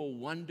people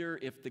wonder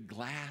if the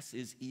glass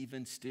is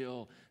even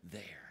still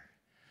there.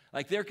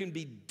 There can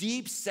be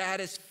deep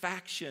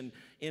satisfaction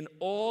in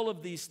all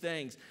of these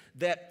things.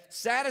 That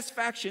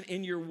satisfaction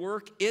in your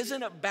work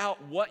isn't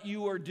about what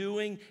you are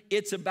doing,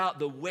 it's about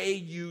the way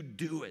you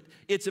do it.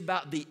 It's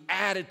about the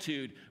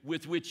attitude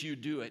with which you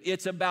do it.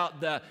 It's about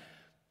the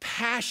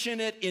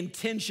passionate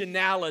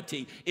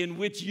intentionality in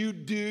which you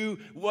do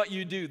what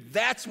you do.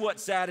 That's what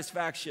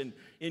satisfaction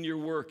in your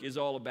work is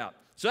all about.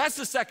 So that's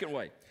the second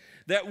way.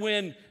 That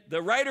when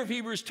the writer of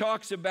Hebrews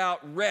talks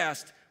about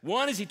rest,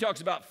 one is he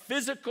talks about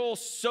physical,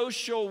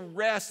 social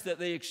rest that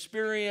they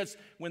experienced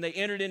when they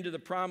entered into the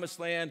promised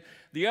land.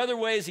 The other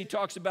way is he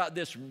talks about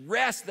this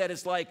rest that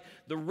is like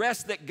the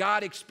rest that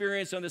God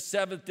experienced on the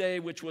seventh day,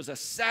 which was a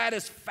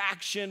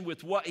satisfaction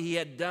with what he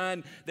had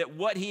done, that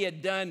what he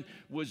had done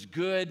was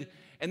good.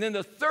 And then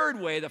the third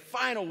way, the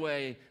final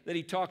way that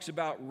he talks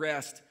about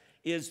rest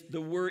is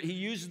he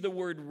uses the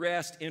word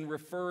rest in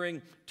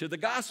referring to the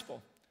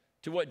gospel,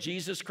 to what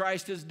Jesus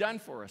Christ has done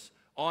for us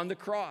on the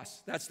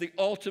cross. That's the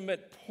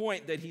ultimate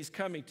point that he's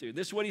coming to.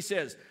 This is what he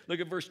says. Look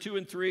at verse 2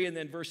 and 3 and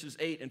then verses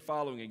 8 and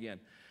following again.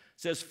 It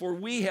says, "For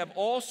we have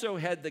also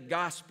had the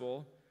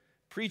gospel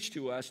preached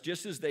to us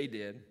just as they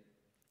did,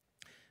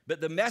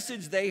 but the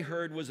message they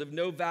heard was of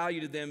no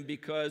value to them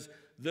because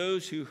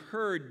those who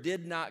heard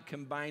did not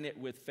combine it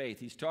with faith."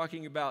 He's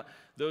talking about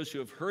those who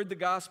have heard the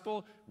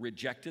gospel,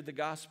 rejected the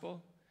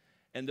gospel,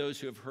 and those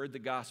who have heard the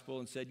gospel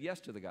and said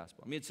yes to the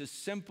gospel. I mean, it's as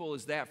simple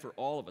as that for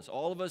all of us.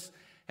 All of us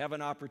have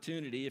an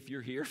opportunity, if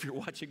you're here, if you're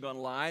watching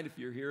online, if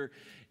you're here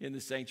in the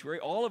sanctuary,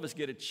 all of us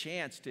get a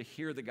chance to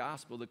hear the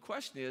gospel. The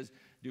question is,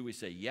 do we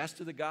say yes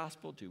to the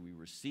gospel? Do we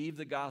receive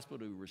the gospel?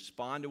 Do we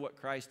respond to what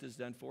Christ has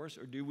done for us?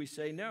 Or do we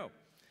say no?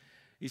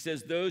 He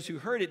says, those who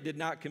heard it did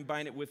not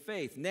combine it with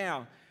faith.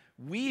 Now,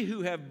 we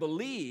who have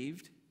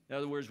believed, in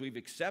other words, we've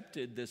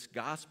accepted this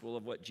gospel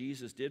of what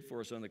Jesus did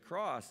for us on the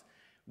cross,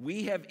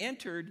 we have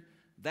entered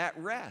that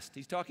rest.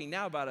 He's talking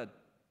now about a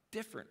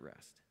different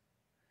rest.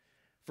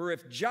 For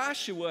if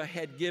Joshua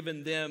had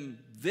given them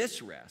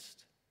this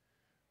rest,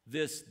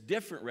 this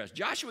different rest,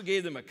 Joshua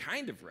gave them a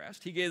kind of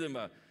rest. He gave them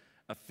a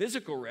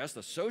physical rest,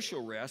 a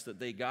social rest that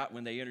they got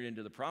when they entered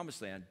into the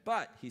promised land.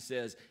 But, he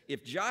says,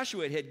 if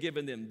Joshua had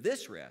given them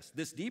this rest,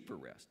 this deeper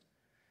rest,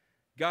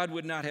 God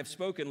would not have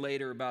spoken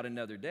later about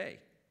another day.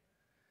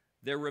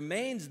 There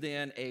remains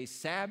then a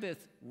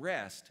Sabbath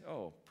rest.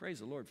 Oh, praise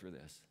the Lord for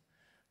this.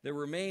 There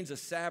remains a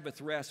Sabbath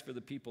rest for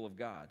the people of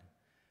God.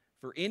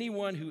 For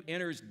anyone who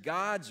enters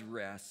God's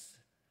rest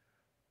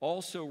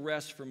also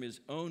rests from his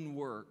own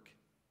work.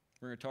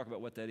 We're going to talk about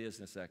what that is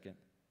in a second.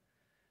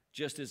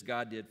 Just as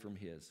God did from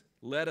his.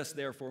 Let us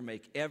therefore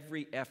make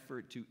every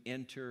effort to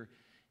enter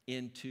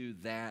into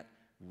that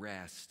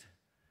rest,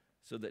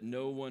 so that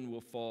no one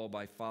will fall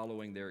by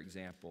following their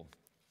example.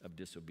 of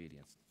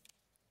disobedience.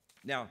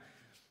 Now,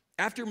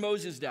 after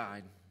Moses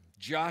died,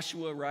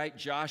 Joshua, right?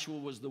 Joshua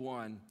was the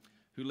one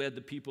who led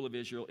the people of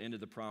Israel into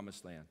the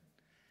promised land.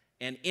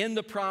 And in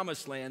the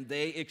promised land,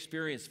 they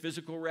experienced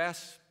physical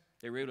rest.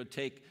 They were able to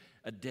take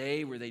a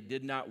day where they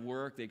did not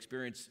work. They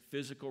experienced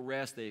physical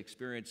rest. They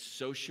experienced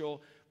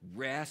social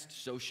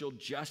rest, social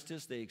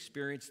justice. They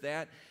experienced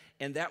that.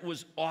 And that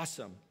was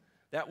awesome.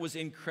 That was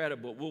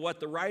incredible. Well, what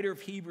the writer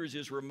of Hebrews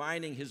is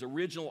reminding his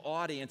original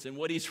audience and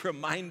what he's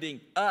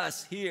reminding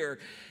us here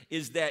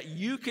is that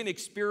you can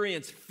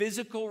experience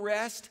physical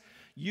rest,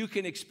 you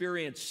can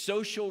experience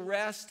social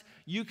rest,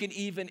 you can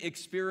even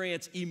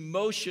experience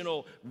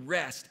emotional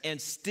rest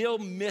and still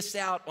miss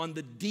out on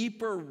the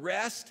deeper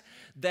rest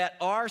that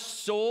our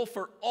soul,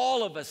 for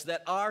all of us,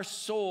 that our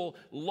soul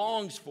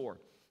longs for.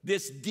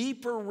 This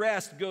deeper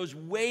rest goes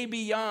way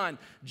beyond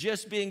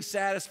just being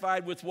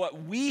satisfied with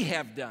what we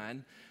have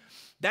done.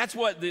 That's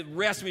what the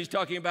rest he's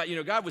talking about. You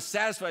know, God was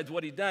satisfied with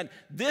what he'd done.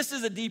 This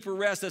is a deeper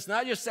rest that's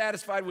not just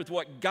satisfied with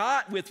what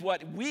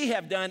we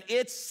have done.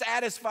 It's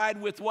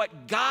satisfied with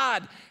what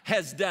God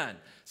has done.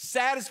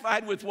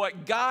 Satisfied with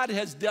what God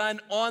has done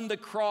on the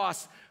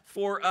cross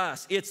for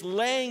us. It's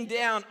laying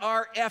down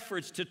our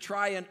efforts to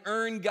try and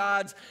earn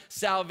God's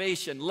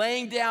salvation,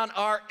 laying down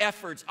our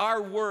efforts,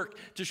 our work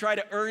to try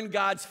to earn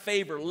God's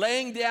favor,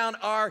 laying down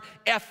our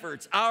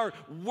efforts, our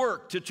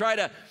work to try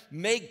to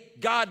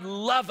make God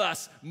love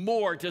us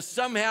more, to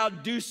somehow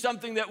do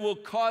something that will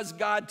cause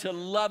God to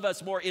love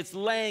us more. It's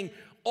laying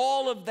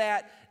all of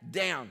that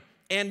down.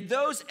 And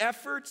those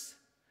efforts,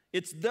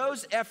 it's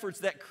those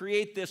efforts that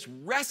create this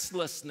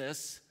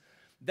restlessness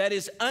that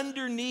is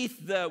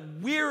underneath the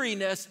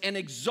weariness and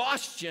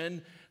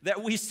exhaustion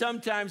that we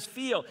sometimes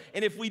feel.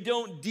 And if we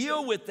don't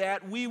deal with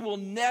that, we will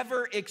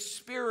never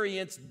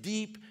experience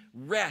deep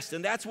rest.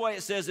 And that's why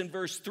it says in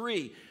verse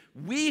 3,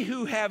 we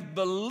who have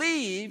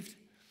believed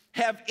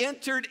have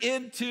entered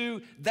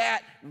into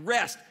that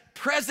rest.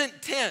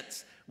 Present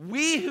tense.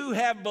 We who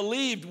have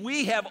believed,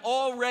 we have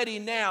already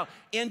now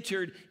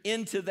entered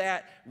into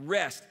that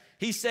rest.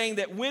 He's saying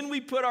that when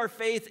we put our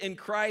faith in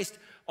Christ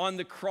on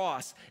the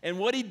cross and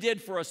what he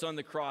did for us on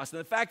the cross and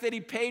the fact that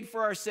he paid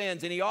for our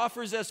sins and he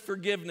offers us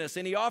forgiveness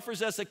and he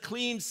offers us a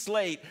clean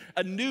slate,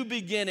 a new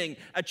beginning,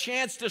 a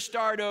chance to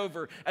start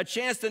over, a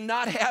chance to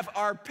not have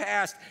our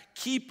past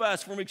keep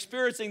us from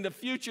experiencing the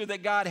future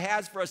that God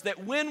has for us,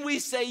 that when we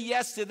say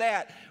yes to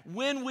that,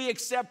 when we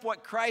accept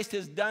what Christ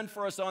has done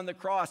for us on the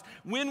cross,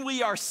 when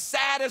we are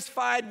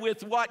satisfied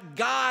with what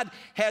God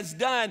has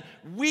done,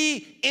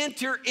 we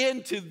enter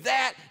into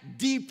that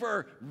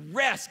deeper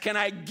rest. Can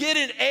I get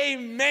an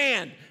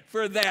amen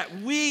for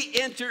that? We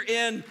enter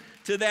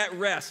into that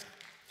rest.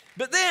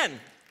 But then,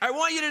 I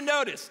want you to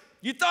notice,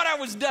 you thought I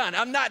was done.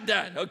 I'm not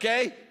done,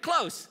 okay?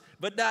 Close,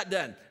 but not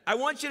done. I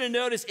want you to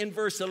notice in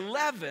verse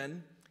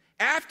 11,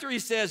 after he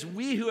says,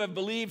 we who have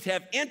believed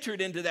have entered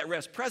into that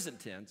rest,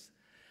 present tense,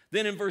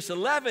 then in verse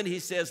 11 he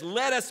says,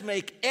 let us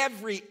make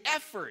every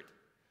effort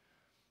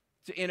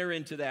to enter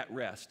into that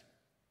rest.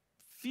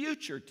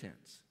 Future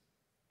tense.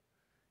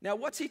 Now,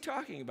 what's he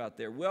talking about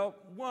there? Well,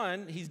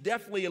 one, he's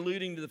definitely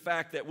alluding to the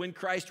fact that when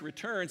Christ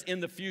returns in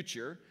the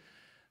future,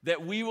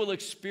 that we will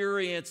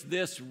experience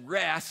this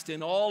rest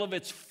in all of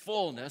its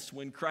fullness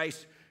when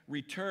Christ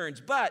returns.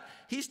 But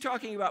he's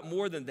talking about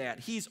more than that.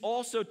 He's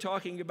also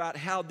talking about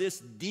how this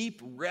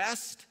deep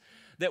rest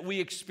that we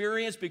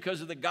experience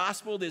because of the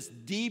gospel, this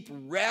deep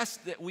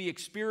rest that we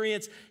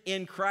experience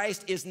in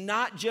Christ is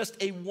not just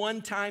a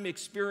one-time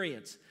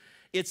experience.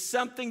 It's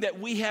something that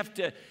we have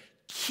to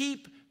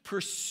keep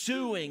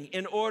pursuing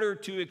in order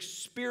to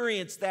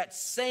experience that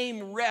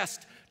same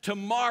rest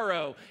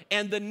tomorrow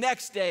and the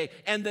next day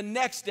and the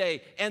next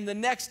day and the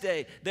next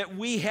day, that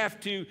we have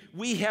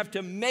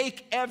to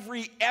make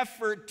every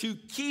effort to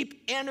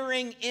keep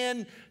entering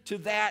into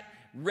that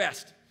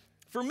rest.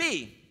 For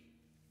me,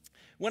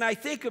 when I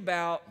think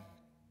about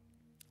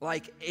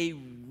like a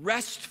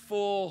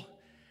restful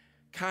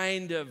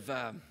kind of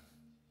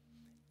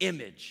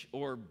image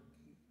or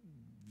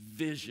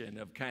vision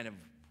of kind of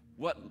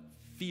what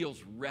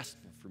feels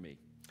restful for me,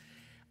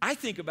 I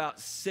think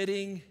about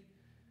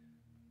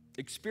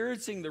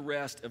experiencing the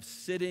rest of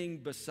sitting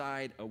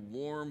beside a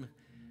warm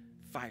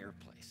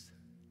fireplace.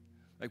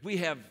 Like we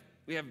have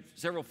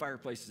several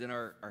fireplaces in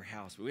our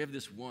house, but we have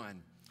this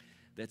one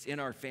that's in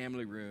our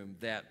family room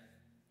that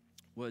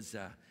was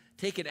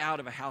taken out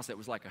of a house that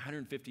was like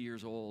 150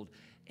 years old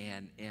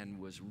and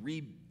was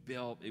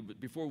rebuilt.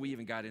 Before we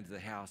even got into the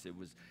house, it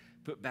was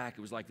put back.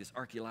 It was like this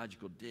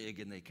archaeological dig,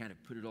 and they kind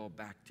of put it all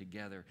back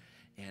together.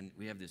 And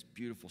we have this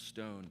beautiful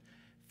stone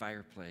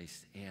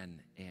fireplace, and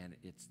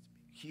it's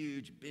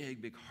huge,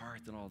 big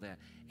hearth and all that.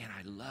 And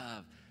I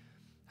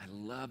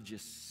love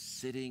just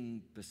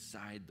sitting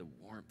beside the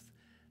warmth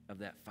of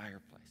that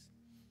fireplace.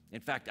 In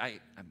fact,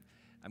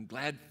 I'm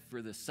glad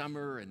for the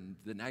summer and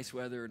the nice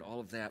weather and all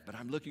of that, but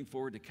I'm looking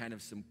forward to kind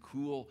of some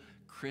cool,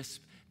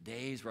 crisp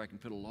days where I can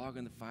put a log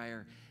on the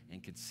fire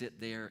and can sit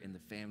there in the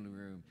family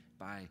room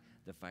by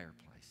the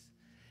fireplace.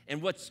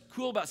 And what's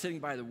cool about sitting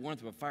by the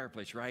warmth of a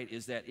fireplace, right,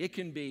 is that it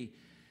can be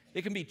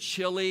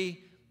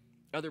chilly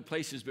other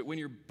places, but when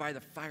you're by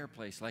the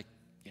fireplace, like,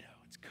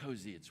 it's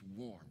cozy, it's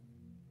warm.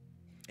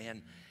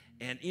 And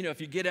if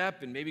you get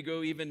up and maybe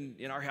go even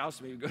in our house,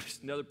 maybe go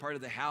to another part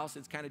of the house,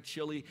 it's kind of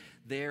chilly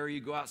there.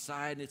 You go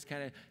outside and it's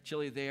kind of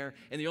chilly there.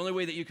 And the only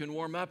way that you can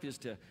warm up is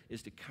to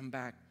come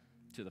back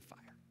to the fire.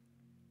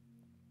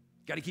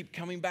 Got to keep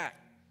coming back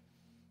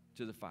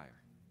to the fire.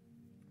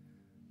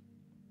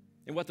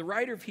 And what the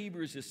writer of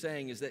Hebrews is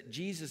saying is that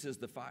Jesus is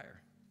the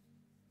fire.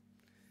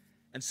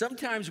 And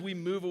sometimes we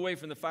move away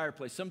from the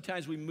fireplace.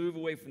 Sometimes we move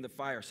away from the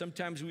fire.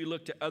 Sometimes we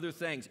look to other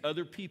things,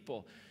 other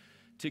people,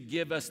 to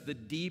give us the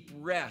deep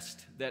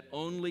rest that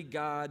only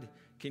God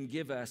can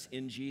give us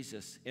in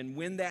Jesus. And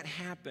when that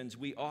happens,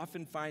 we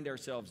often find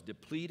ourselves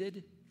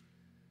depleted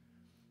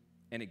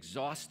and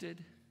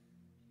exhausted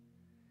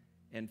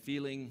and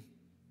feeling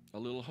a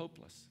little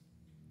hopeless.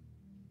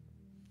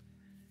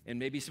 And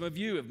maybe some of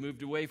you have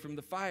moved away from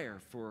the fire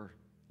for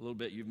a little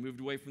bit. You've moved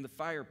away from the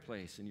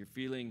fireplace and you're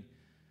feeling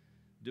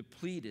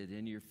depleted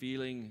and you're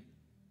feeling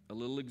a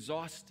little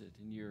exhausted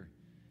and you're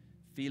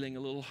feeling a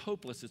little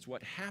hopeless. It's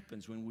what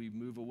happens when we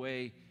move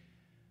away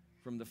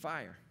from the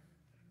fire.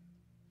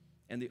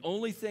 And the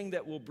only thing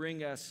that will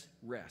bring us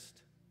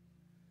rest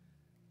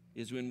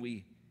is when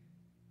we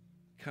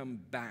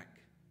come back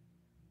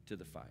to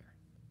the fire.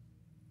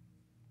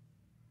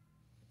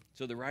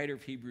 So the writer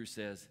of Hebrews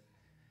says,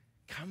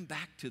 come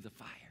back to the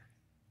fire.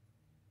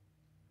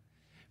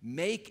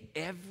 Make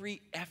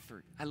every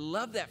effort. I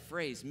love that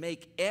phrase,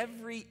 make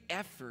every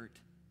effort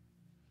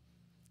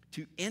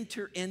to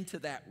enter into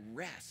that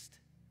rest.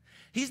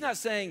 He's not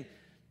saying,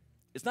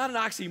 it's not an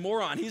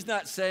oxymoron. He's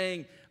not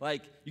saying,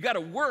 like, you got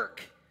to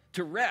work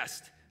to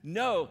rest.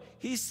 No,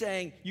 he's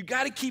saying, you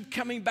got to keep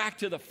coming back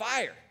to the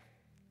fire.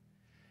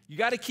 You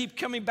got to keep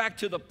coming back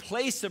to the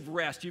place of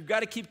rest. You've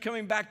got to keep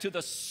coming back to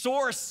the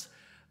source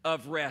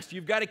of rest.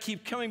 You've got to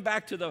keep coming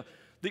back to the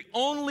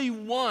only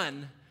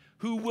one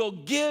who will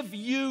give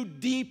you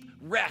deep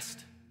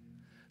rest.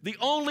 The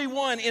only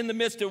one in the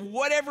midst of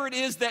whatever it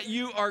is that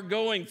you are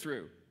going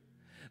through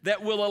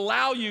that will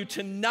allow you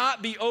to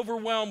not be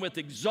overwhelmed with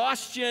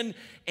exhaustion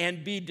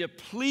and be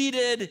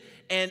depleted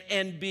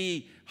and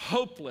be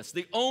hopeless.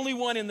 The only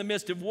one in the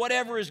midst of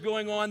whatever is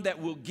going on that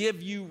will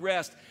give you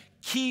rest.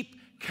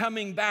 Keep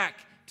coming back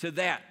to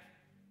that.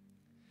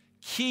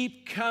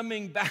 Keep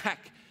coming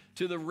back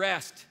to the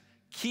rest.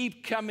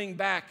 Keep coming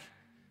back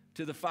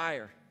to the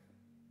fire.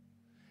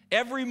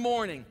 Every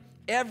morning,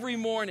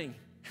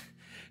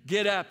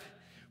 get up.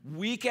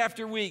 Week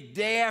after week,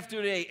 day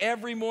after day,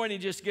 every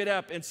morning just get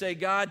up and say,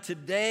 God,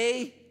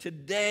 today,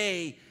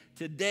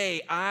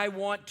 I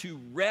want to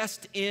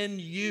rest in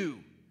you.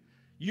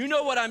 You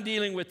know what I'm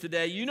dealing with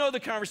today. You know the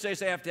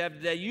conversations I have to have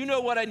today. You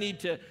know what I need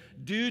to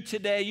do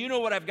today. You know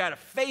what I've got to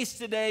face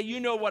today.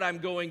 You know what I'm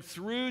going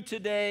through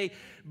today.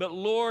 But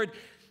Lord,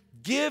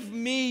 give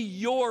me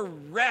your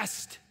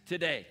rest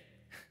today.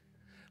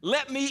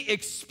 Let me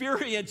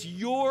experience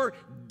your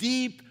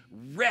deep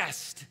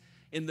rest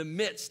in the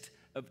midst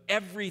of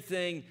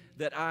everything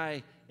that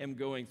I am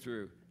going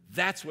through.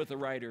 That's what the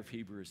writer of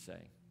Hebrews is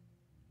saying.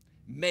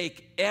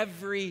 Make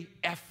every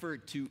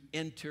effort to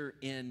enter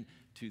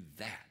into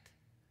that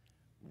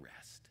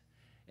rest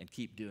and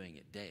keep doing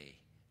it day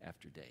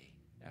after day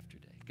after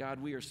day. God,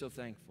 we are so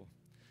thankful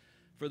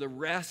for the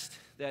rest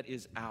that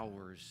is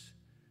ours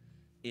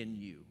in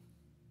you.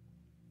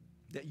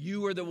 That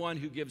you are the one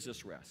who gives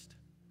us rest.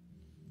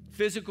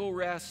 Physical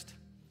rest,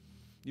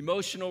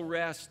 emotional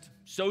rest,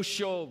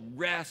 social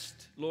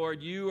rest.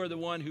 Lord, you are the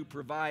one who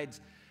provides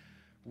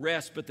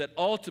rest, but that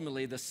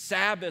ultimately the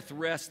Sabbath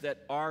rest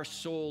that our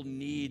soul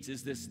needs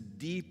is this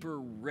deeper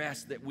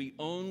rest that we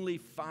only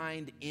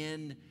find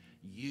in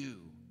you.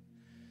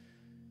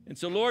 And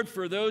so, Lord,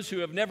 for those who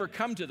have never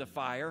come to the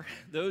fire,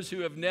 those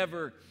who have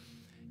never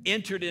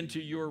entered into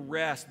your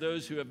rest,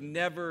 those who have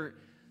never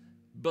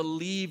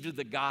believed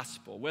the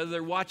gospel, whether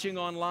they're watching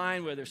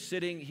online, whether they're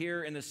sitting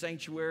here in the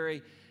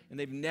sanctuary, and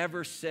they've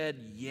never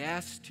said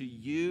yes to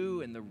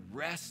you and the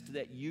rest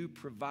that you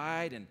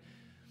provide and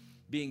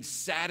being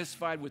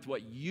satisfied with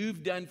what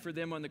you've done for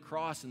them on the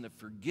cross and the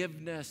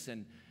forgiveness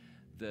and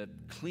the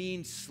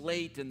clean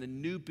slate and the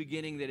new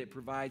beginning that it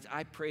provides,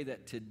 I pray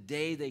that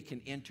today they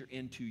can enter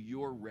into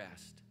your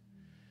rest.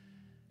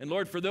 And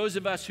Lord, for those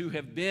of us who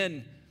have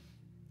been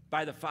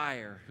by the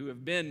fire, who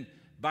have been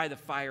by the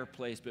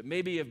fireplace, but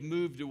maybe have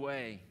moved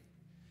away,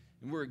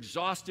 and we're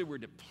exhausted, we're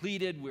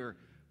depleted, we're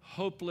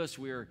hopeless,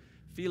 we're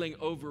feeling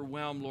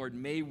overwhelmed, Lord,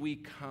 may we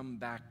come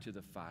back to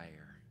the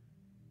fire.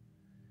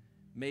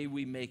 May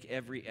we make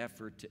every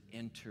effort to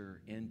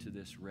enter into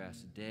this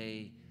rest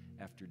day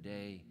after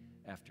day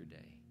after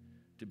day,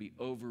 to be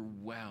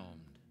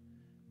overwhelmed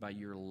by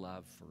your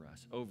love for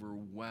us,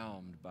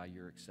 overwhelmed by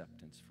your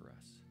acceptance for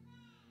us,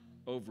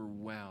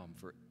 overwhelmed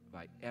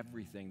by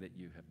everything that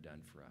you have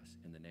done for us.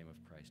 In the name of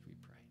Christ we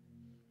pray.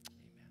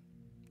 Amen.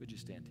 Would you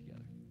stand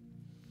together?